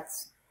off, and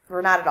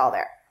we're not at all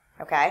there,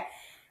 okay?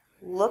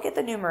 Look at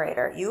the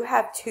numerator. You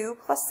have 2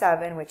 plus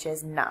 7, which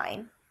is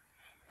 9,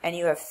 and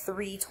you have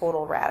 3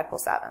 total radical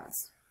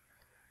 7s.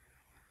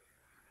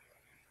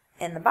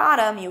 In the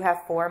bottom, you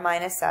have 4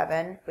 minus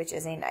 7, which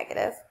is a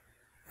negative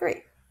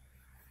 3.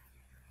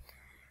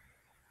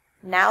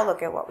 Now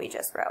look at what we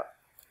just wrote,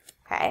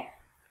 okay?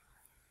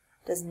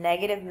 Does 9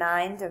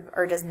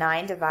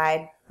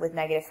 divide with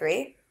negative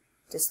 3?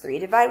 Does 3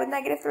 divide with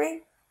negative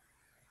 3?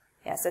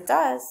 Yes, it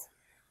does.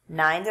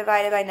 9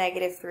 divided by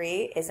negative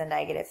 3 is a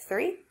negative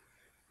 3.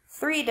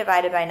 3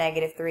 divided by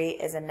negative 3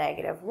 is a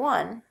negative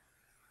 1.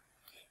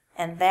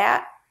 And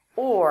that,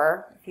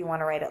 or if you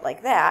want to write it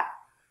like that,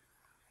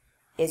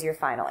 is your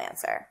final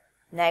answer.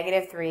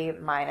 Negative 3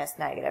 minus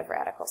negative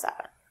radical 7.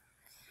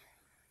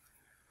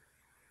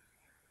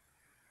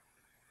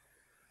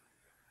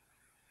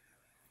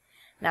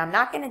 Now, I'm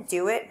not going to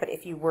do it, but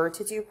if you were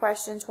to do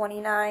question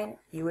 29,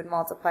 you would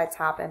multiply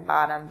top and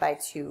bottom by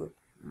 2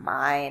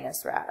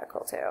 minus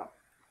radical 2.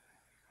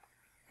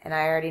 And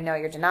I already know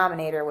your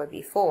denominator would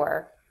be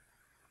 4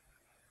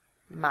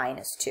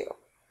 minus 2.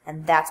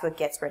 And that's what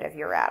gets rid of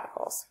your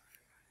radicals.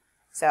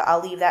 So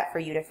I'll leave that for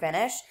you to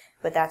finish,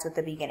 but that's what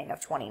the beginning of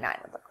 29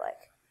 would look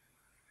like.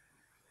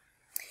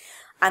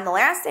 On the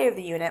last day of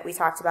the unit, we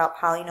talked about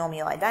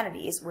polynomial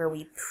identities, where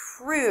we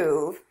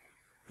prove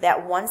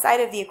that one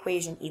side of the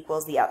equation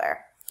equals the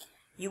other.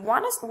 You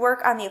want to work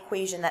on the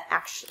equation that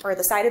or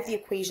the side of the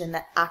equation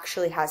that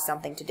actually has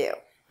something to do.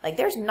 Like,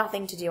 there's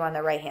nothing to do on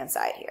the right-hand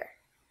side here.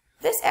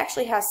 This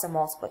actually has some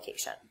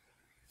multiplication.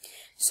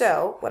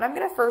 So what I'm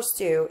going to first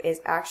do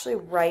is actually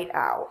write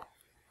out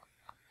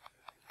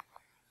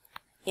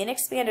in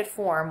expanded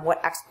form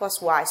what x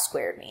plus y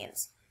squared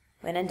means.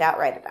 When in doubt,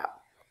 write it out.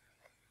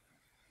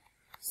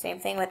 Same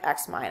thing with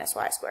x minus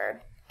y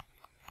squared.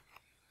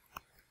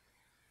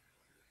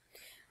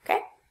 Okay,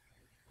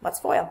 let's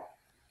FOIL.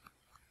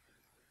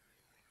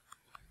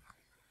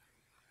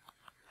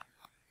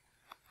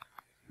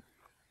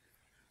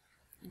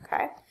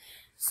 Okay,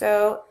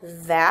 so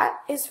that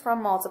is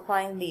from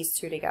multiplying these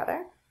two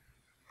together.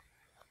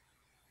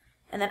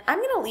 And then I'm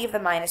going to leave the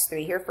minus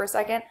 3 here for a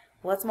second.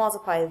 Let's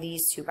multiply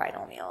these two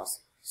binomials.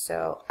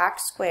 So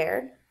x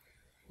squared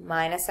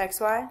minus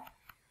xy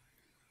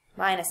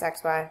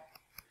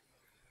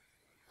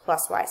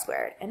plus y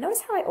squared. And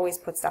notice how I always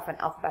put stuff in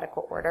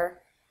alphabetical order.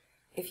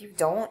 If you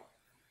don't,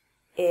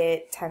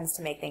 it tends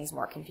to make things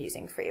more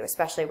confusing for you,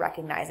 especially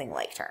recognizing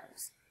like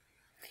terms.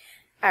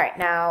 All right,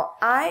 now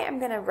I am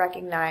going to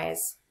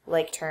recognize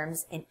like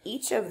terms in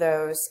each of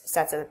those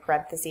sets of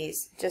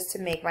parentheses just to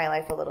make my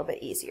life a little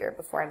bit easier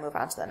before I move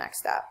on to the next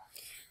step.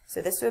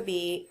 So this would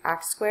be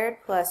x squared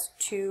plus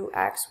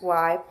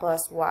 2xy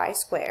plus y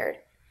squared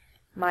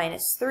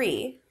minus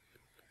 3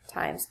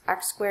 times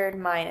x squared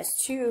minus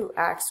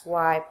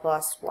 2xy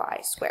plus y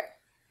squared.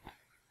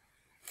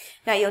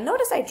 Now you'll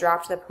notice I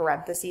dropped the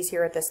parentheses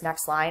here at this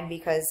next line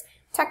because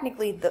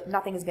technically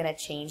nothing is going to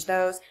change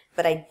those,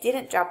 but I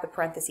didn't drop the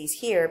parentheses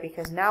here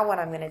because now what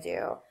I'm going to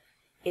do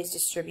is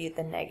distribute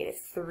the negative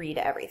 3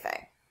 to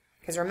everything.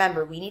 Because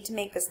remember, we need to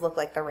make this look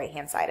like the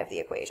right-hand side of the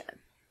equation.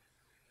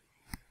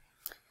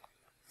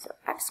 So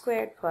x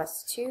squared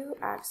plus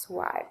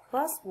 2xy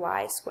plus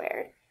y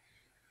squared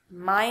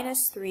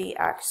minus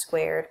 3x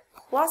squared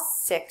plus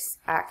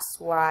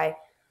 6xy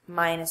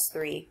minus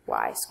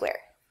 3y squared.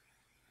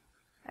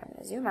 I'm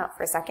going to zoom out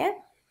for a second.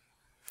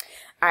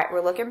 All right,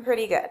 we're looking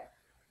pretty good.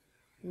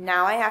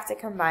 Now I have to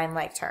combine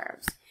like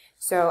terms.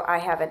 So I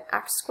have an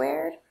x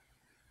squared,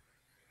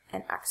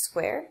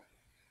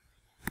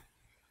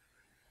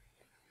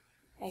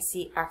 I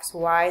see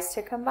xy's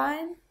to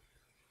combine,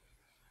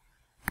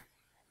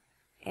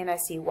 and I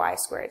see y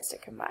squareds to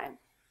combine.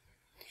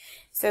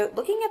 So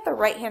looking at the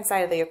right-hand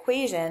side of the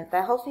equation,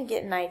 that helps me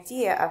get an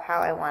idea of how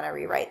I want to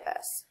rewrite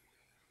this.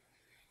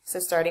 So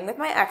starting with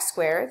my x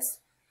squared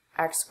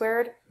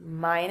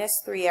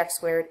minus 3x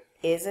squared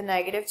is a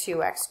negative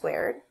 2x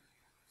squared,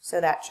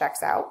 so that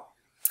checks out.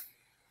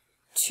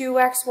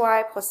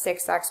 2xy plus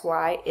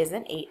 6xy is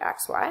an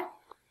 8xy.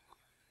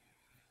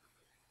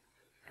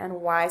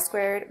 And y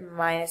squared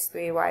minus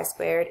 3y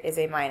squared is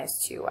a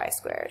minus 2y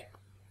squared.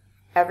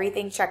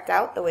 Everything checked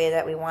out the way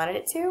that we wanted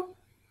it to,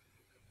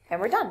 and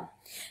we're done.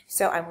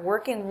 So I'm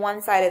working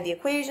one side of the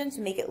equation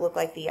to make it look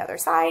like the other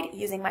side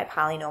using my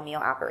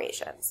polynomial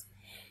operations.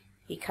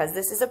 Because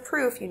this is a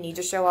proof, you need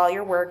to show all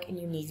your work and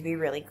you need to be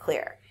really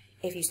clear.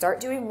 If you start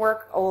doing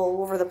work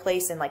all over the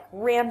place in like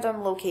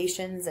random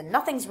locations and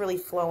nothing's really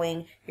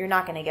flowing, you're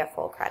not going to get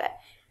full credit.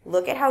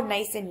 Look at how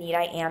nice and neat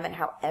I am and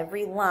how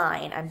every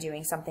line I'm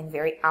doing something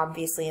very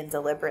obviously and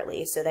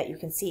deliberately so that you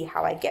can see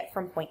how I get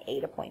from point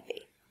A to point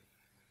B.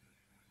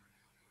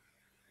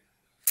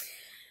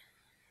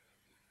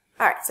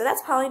 All right, so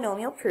that's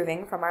polynomial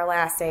proving from our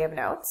last day of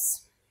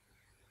notes.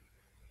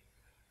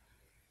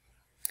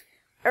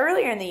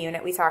 Earlier in the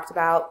unit, we talked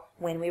about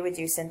when we would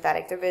do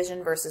synthetic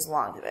division versus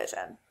long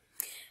division.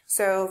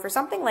 So for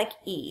something like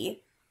E,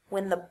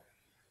 when the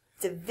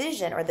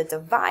division or the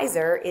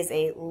divisor is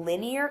a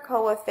linear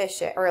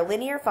coefficient or a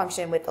linear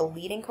function with a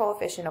leading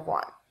coefficient of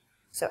 1.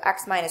 So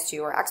x minus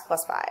 2 or x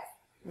plus 5.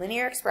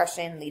 Linear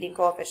expression, leading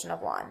coefficient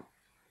of 1.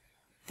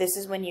 This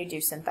is when you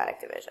do synthetic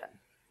division.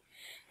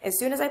 As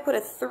soon as I put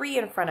a 3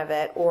 in front of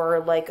it or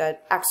like a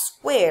x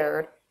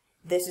squared,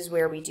 this is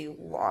where we do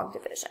long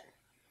division.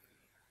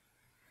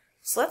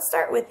 So let's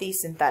start with the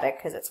synthetic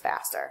because it's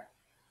faster.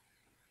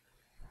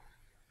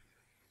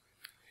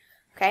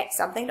 Okay,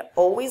 something to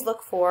always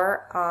look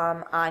for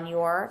on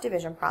your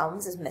division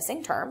problems is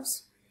missing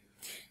terms.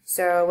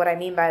 So what I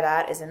mean by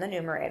that is in the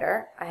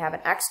numerator, I have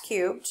an x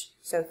cubed,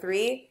 so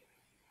 3,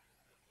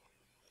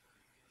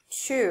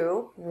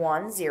 2,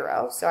 1,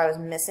 0. So I was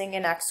missing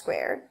an x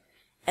squared.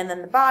 And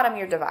then the bottom,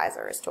 your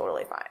divisor is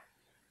totally fine.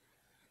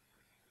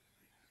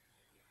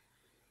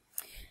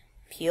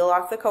 Peel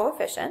off the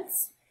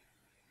coefficients.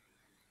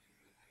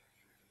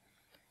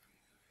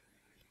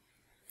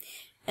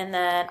 And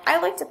then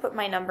I like to put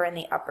my number in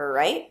the upper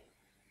right.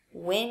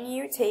 When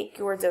you take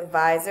your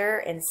divisor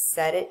and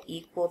set it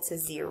equal to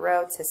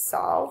 0 to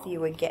solve,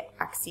 you would get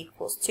x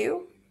equals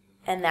 2,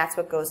 and that's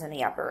what goes in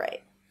the upper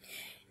right.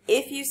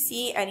 If you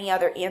see any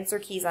other answer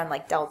keys on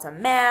like Delta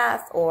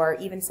Math or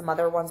even some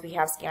other ones we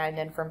have scanned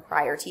in from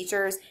prior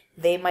teachers,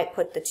 they might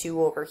put the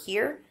 2 over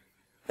here,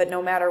 but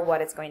no matter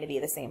what, it's going to be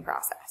the same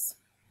process.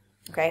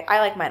 Okay, I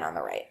like mine on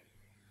the right.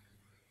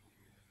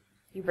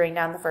 You bring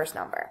down the first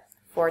number.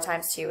 4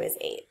 times 2 is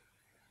 8.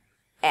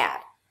 Add.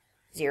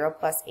 0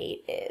 plus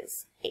 8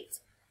 is 8.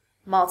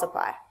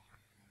 Multiply.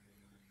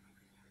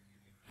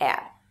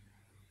 Add.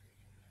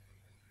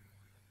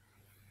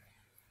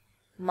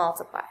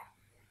 Multiply.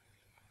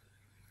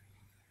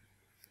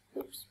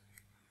 Oops.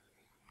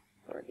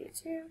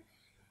 4d2.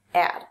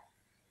 Add.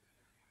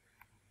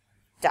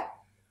 Done.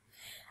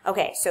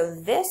 Okay, so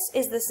this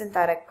is the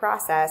synthetic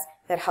process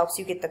that helps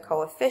you get the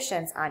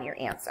coefficients on your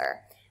answer.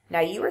 Now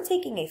you are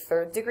taking a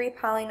third-degree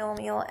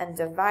polynomial and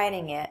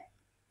dividing it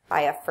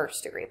by a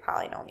first-degree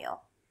polynomial.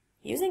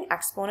 Using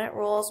exponent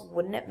rules,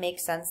 wouldn't it make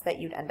sense that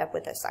you'd end up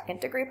with a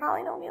second-degree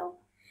polynomial?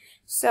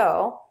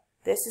 So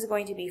this is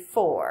going to be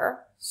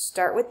 4.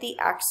 Start with the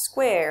x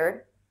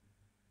squared,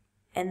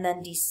 and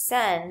then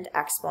descend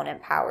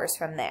exponent powers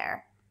from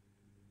there.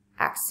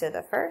 X to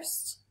the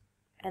first,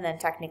 and then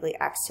technically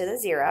x to the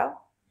 0.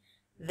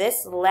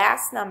 This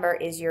last number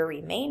is your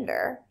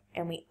remainder,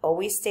 and we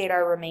always state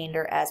our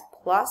remainder as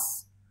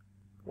plus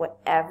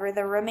whatever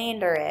the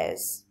remainder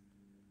is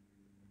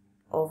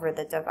over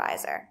the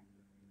divisor.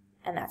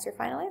 And that's your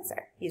final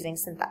answer using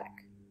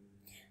synthetic.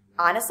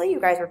 Honestly, you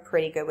guys were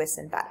pretty good with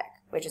synthetic,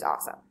 which is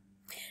awesome.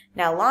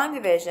 Now long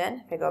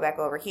division, if I go back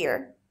over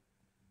here,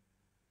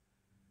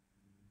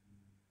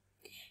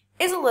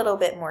 is a little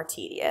bit more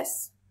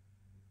tedious.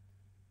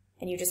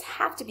 And you just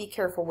have to be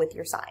careful with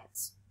your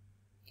signs.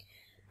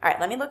 All right,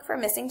 let me look for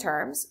missing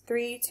terms.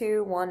 3,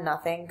 2, 1,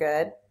 nothing.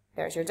 Good.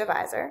 There's your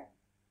divisor.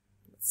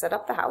 Let's set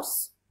up the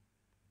house.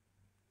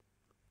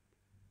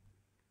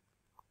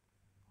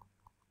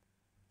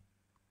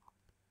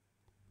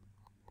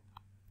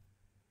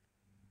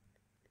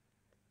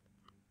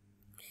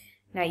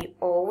 Now you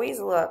always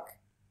look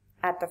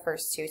at the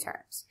first 2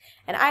 terms.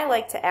 And I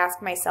like to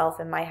ask myself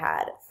in my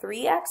head,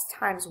 3x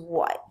times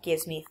what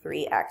gives me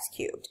 3x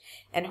cubed?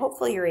 And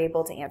hopefully you're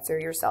able to answer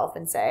yourself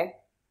and say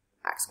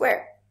x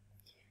squared.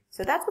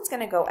 So that's what's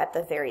going to go at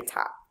the very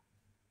top.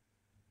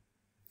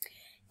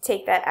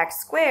 Take that x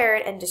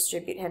squared and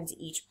distribute him to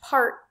each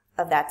part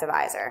of that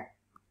divisor.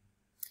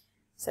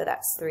 So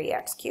that's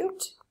 3x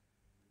cubed,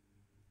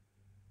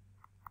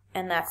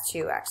 and that's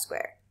 2x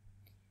squared.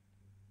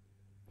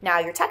 Now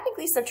you're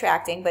technically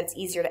subtracting, but it's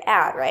easier to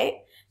add, right?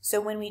 So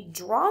when we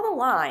draw the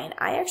line,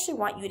 I actually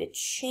want you to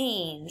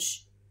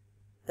change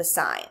the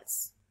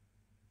signs.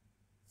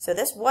 So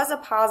this was a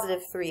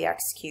positive 3x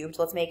cubed.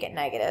 Let's make it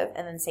negative,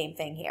 and then same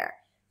thing here.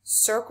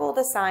 Circle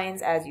the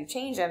signs as you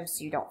change them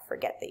so you don't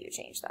forget that you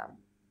changed them.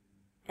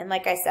 And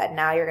like I said,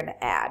 now you're going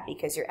to add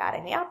because you're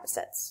adding the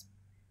opposites.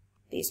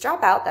 These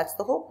drop out, that's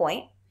the whole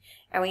point.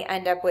 And we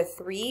end up with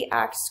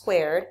 3x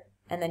squared,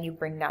 and then you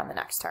bring down the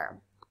next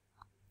term.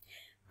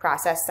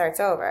 Process starts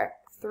over.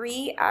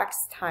 3x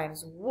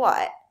times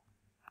what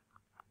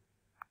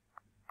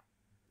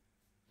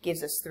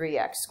gives us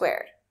 3x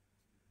squared?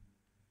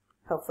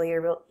 Hopefully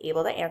you're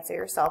able to answer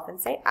yourself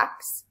and say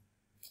x.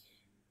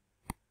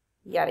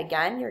 Yet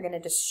again, you're going to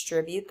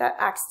distribute that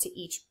x to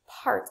each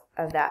part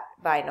of that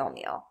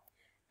binomial.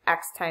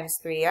 X times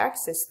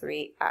 3x is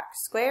 3x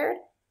squared.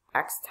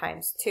 X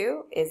times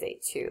 2 is a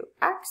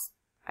 2x.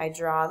 I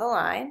draw the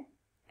line.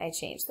 I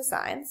change the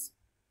signs.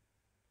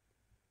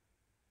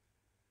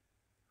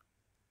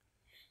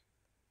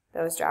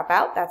 Those drop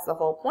out. That's the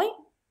whole point.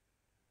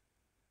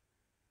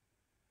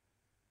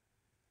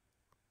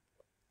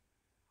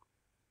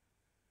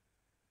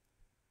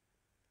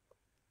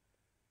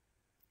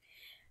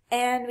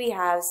 And we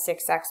have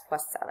 6x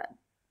plus 7.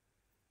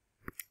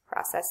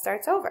 Process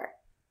starts over.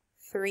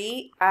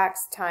 3x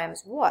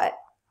times what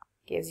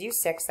gives you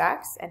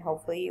 6x, and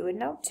hopefully you would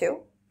know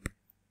 2.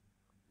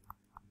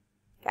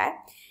 Okay.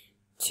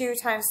 2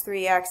 times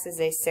 3x is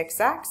a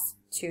 6x.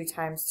 2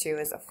 times 2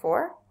 is a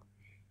 4.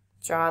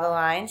 Draw the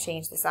line,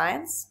 change the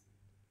signs.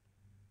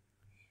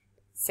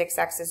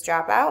 6x's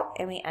drop out,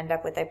 and we end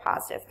up with a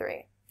positive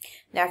 3.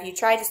 Now, if you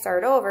try to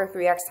start over,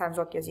 3x times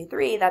what gives you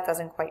 3, that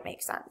doesn't quite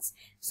make sense.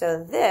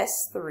 So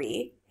this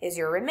 3 is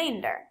your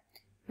remainder.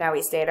 Now,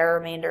 we state our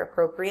remainder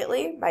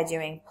appropriately by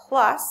doing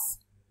plus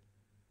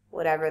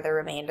whatever the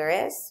remainder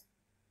is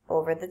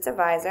over the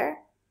divisor,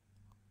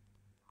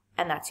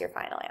 and that's your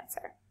final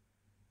answer.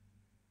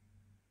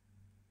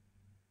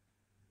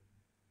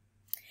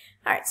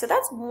 All right, so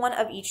that's one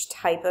of each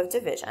type of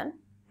division.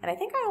 And I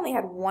think I only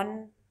had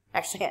one,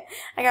 actually,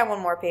 I got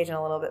one more page and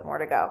a little bit more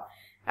to go.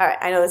 All right,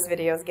 I know this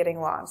video is getting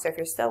long, so if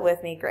you're still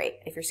with me, great.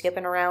 If you're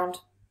skipping around,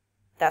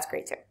 that's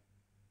great too.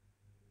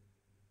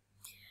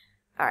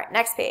 All right,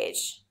 next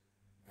page,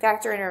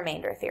 factor and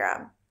remainder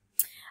theorem.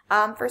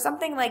 For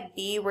something like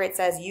B where it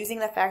says using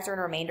the factor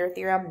and remainder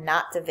theorem,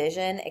 not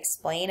division,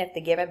 explain if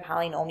the given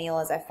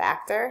polynomial is a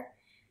factor.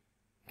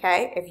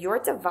 Okay, if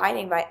you're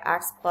dividing by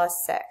x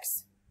plus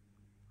 6,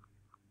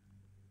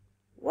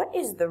 what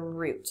is the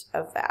root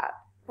of that,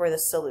 or the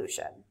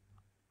solution?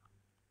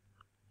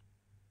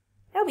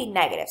 That would be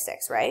negative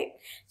 6, right?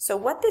 So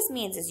what this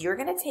means is you're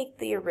going to take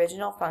the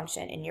original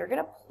function and you're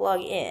going to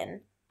plug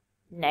in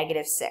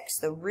negative 6,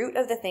 the root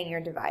of the thing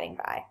you're dividing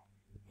by,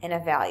 and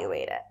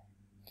evaluate it.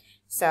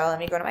 So let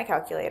me go to my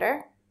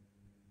calculator.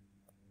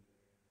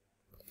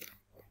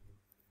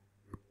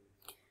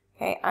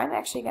 Okay, I'm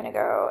actually going to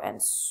go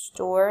and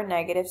store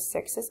negative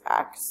 6 as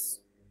x.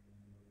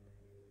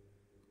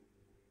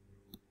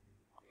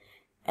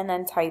 And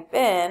then type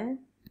in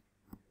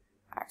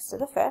x to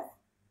the 5th,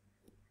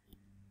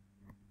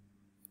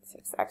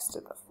 6x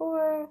to the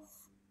 4th,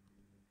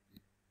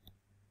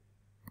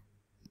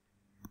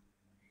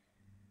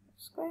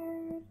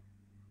 squared,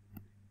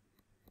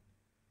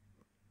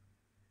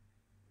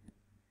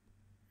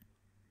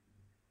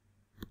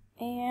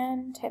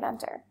 and hit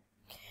enter.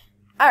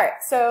 All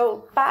right,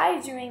 so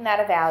by doing that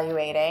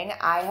evaluating,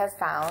 I have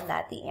found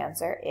that the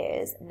answer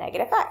is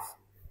negative 5.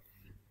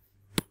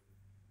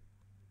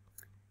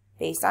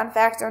 Based on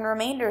factor and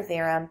remainder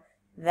theorem,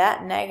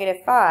 that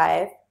negative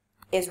 5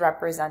 is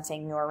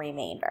representing your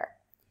remainder.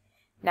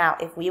 Now,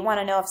 if we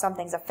want to know if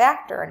something's a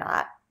factor or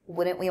not,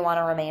 wouldn't we want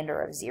a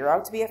remainder of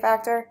 0 to be a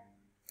factor?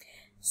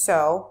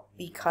 So,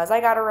 because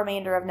I got a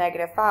remainder of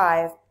negative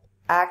 5,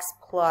 x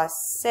plus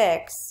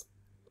 6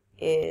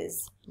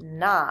 is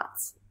not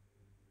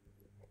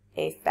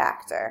a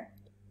factor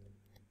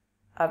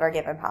of our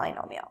given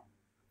polynomial.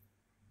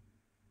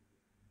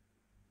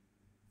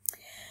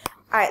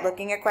 All right,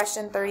 looking at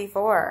question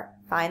 34,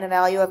 find the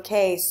value of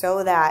k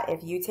so that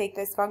if you take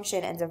this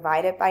function and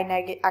divide it by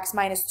x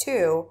minus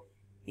 2,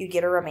 you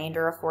get a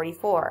remainder of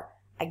 44.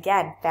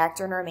 Again,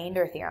 factor and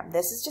remainder theorem.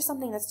 This is just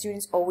something that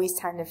students always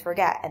tend to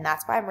forget, and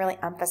that's why I'm really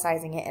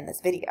emphasizing it in this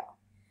video.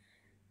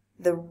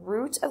 The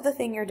root of the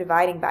thing you're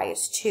dividing by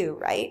is 2,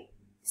 right?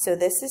 So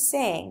this is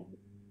saying,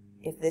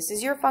 if this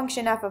is your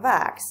function f of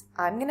x,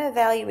 I'm going to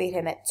evaluate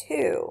him at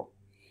 2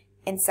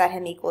 and set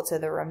him equal to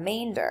the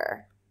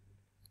remainder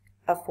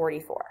of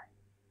 44.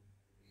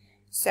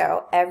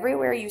 So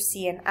everywhere you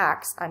see an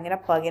x, I'm going to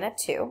plug in a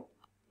 2.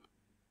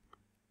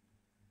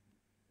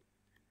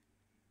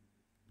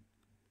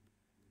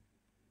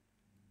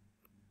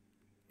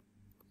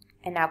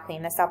 And now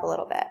clean this up a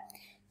little bit.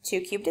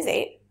 2 cubed is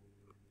 8.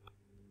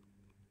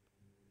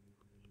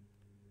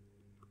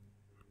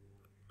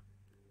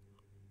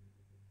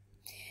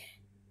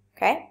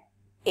 Okay,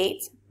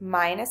 8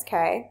 minus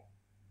k,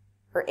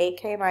 or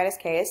 8k minus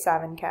k is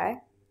 7k.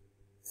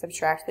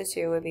 Subtract the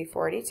 2 would be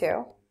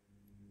 42.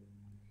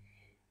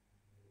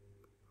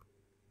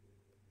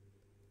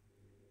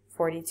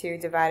 42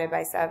 divided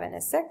by 7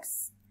 is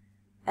 6,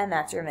 and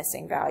that's your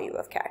missing value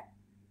of k.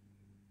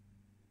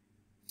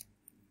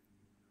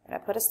 I'm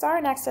going to put a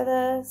star next to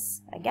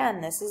this.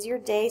 Again, this is your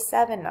day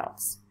 7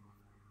 notes.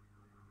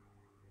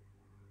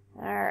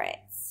 All right,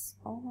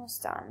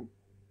 almost done.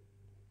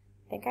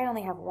 I think I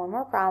only have one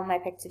more problem I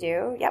picked to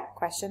do. Yep,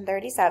 question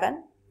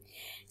 37.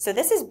 So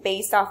this is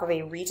based off of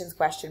a Regents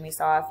question we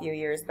saw a few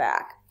years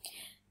back.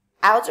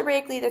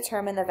 Algebraically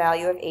determine the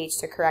value of h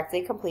to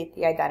correctly complete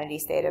the identity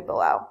stated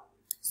below.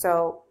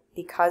 So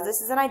because this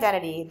is an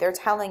identity, they're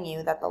telling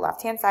you that the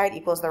left-hand side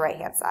equals the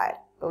right-hand side,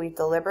 but we've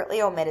deliberately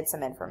omitted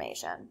some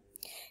information.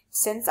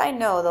 Since I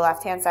know the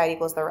left-hand side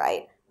equals the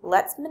right,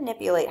 let's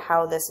manipulate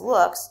how this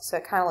looks so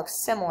it kind of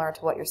looks similar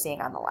to what you're seeing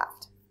on the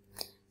left.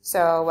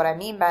 So what I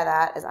mean by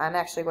that is I'm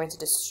actually going to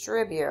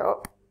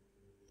distribute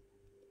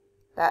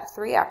that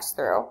 3x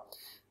through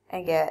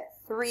and get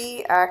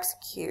 3x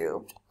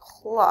cubed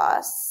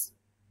plus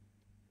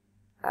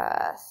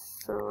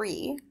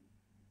 3hx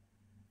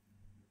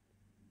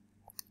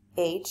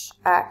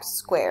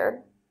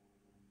squared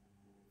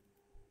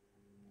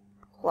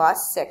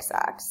plus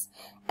 6x.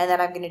 And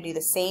then I'm going to do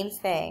the same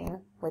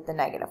thing with the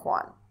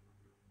 -1.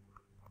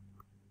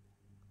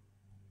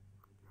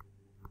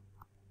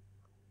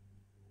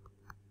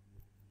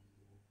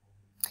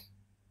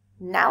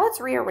 Now let's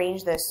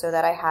rearrange this so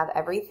that I have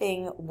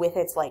everything with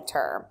its like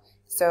term.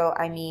 So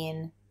I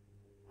mean,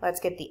 let's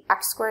get the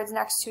x squareds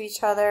next to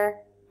each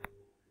other.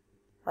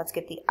 Let's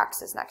get the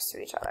x's next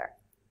to each other.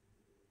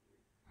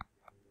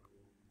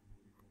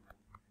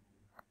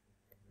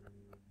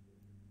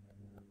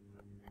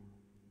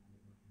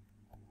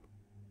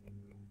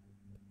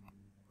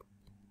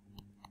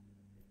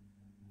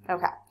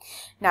 Okay,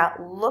 now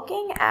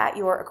looking at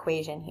your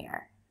equation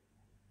here,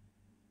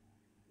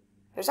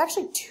 there's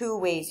actually two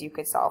ways you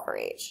could solve for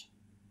h.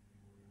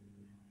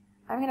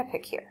 I'm going to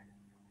pick here.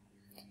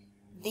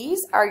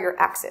 These are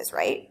your x's,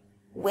 right?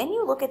 When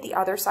you look at the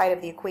other side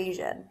of the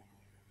equation,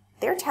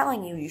 they're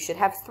telling you you should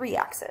have 3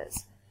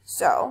 x's.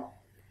 So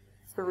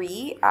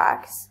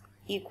 3x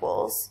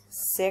equals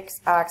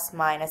 6x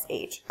minus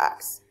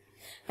hx.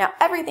 Now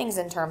everything's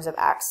in terms of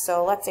x,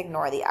 so let's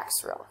ignore the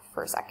x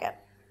for a second.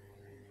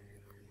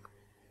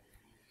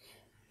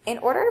 In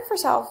order to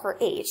solve for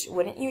h,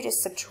 wouldn't you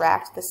just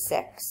subtract the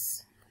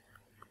 6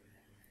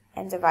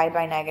 and divide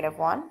by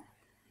 -1?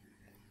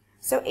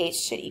 So h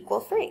should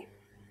equal 3.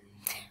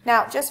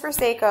 Now, just for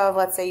sake of,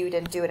 let's say you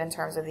didn't do it in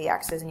terms of the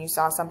x's and you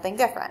saw something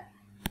different.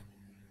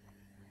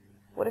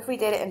 What if we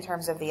did it in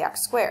terms of the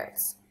x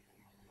squareds?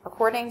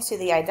 According to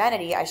the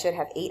identity, I should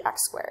have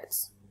 8x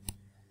squareds.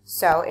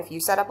 So if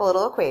you set up a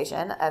little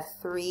equation of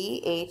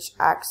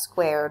 3hx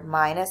squared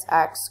minus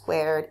x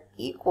squared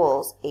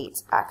equals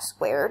 8x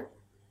squared,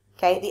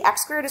 okay, the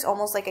x squared is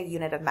almost like a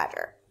unit of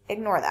measure.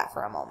 Ignore that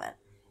for a moment.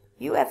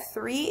 You have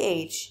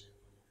 3h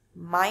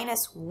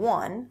minus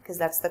 1, because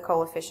that's the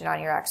coefficient on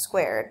your x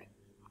squared,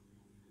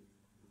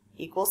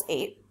 equals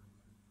 8.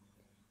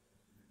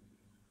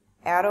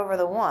 Add over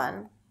the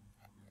 1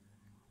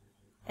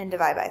 and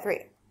divide by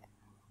 3.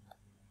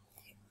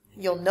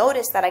 You'll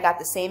notice that I got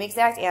the same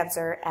exact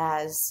answer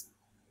as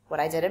what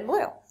I did in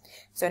blue.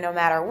 So no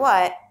matter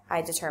what,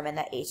 I determined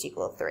that h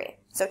equaled 3.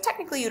 So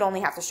technically you'd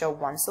only have to show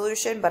one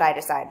solution, but I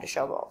decided to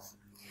show both.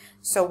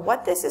 So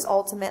what this is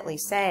ultimately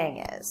saying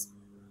is,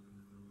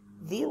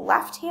 the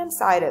left-hand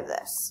side of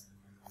this,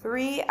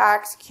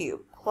 3x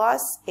cubed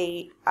plus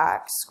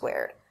 8x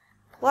squared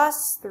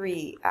plus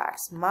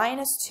 3x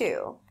minus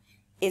 2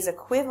 is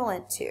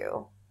equivalent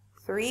to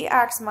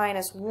 3x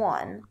minus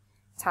 1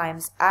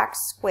 times x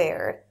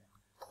squared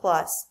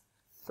plus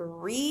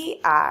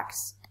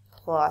 3x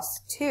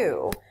plus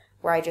 2,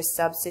 where I just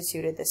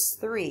substituted this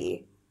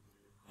 3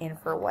 in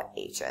for what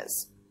h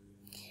is.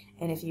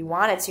 And if you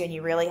wanted to and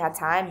you really had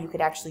time, you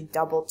could actually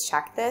double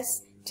check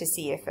this to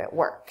see if it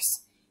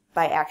works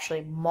by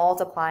actually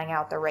multiplying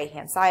out the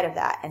right-hand side of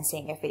that and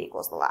seeing if it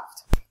equals the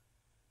left.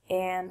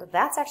 And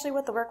that's actually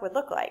what the work would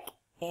look like.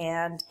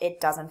 And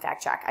it does in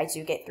fact check. I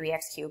do get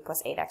 3x cubed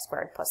plus 8x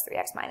squared plus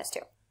 3x minus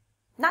 2.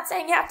 Not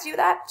saying you have to do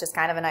that, just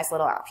kind of a nice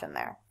little option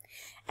there.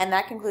 And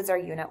that concludes our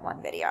Unit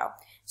 1 video.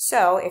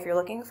 So if you're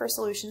looking for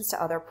solutions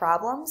to other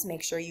problems,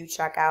 make sure you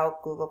check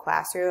out Google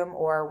Classroom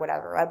or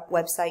whatever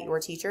website your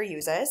teacher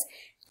uses.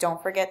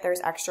 Don't forget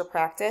there's extra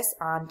practice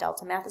on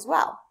Delta Math as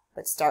well.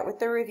 But start with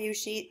the review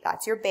sheet.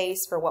 That's your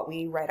base for what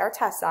we write our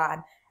tests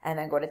on, and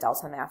then go to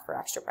Delta Math for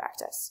extra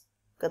practice.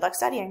 Good luck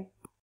studying.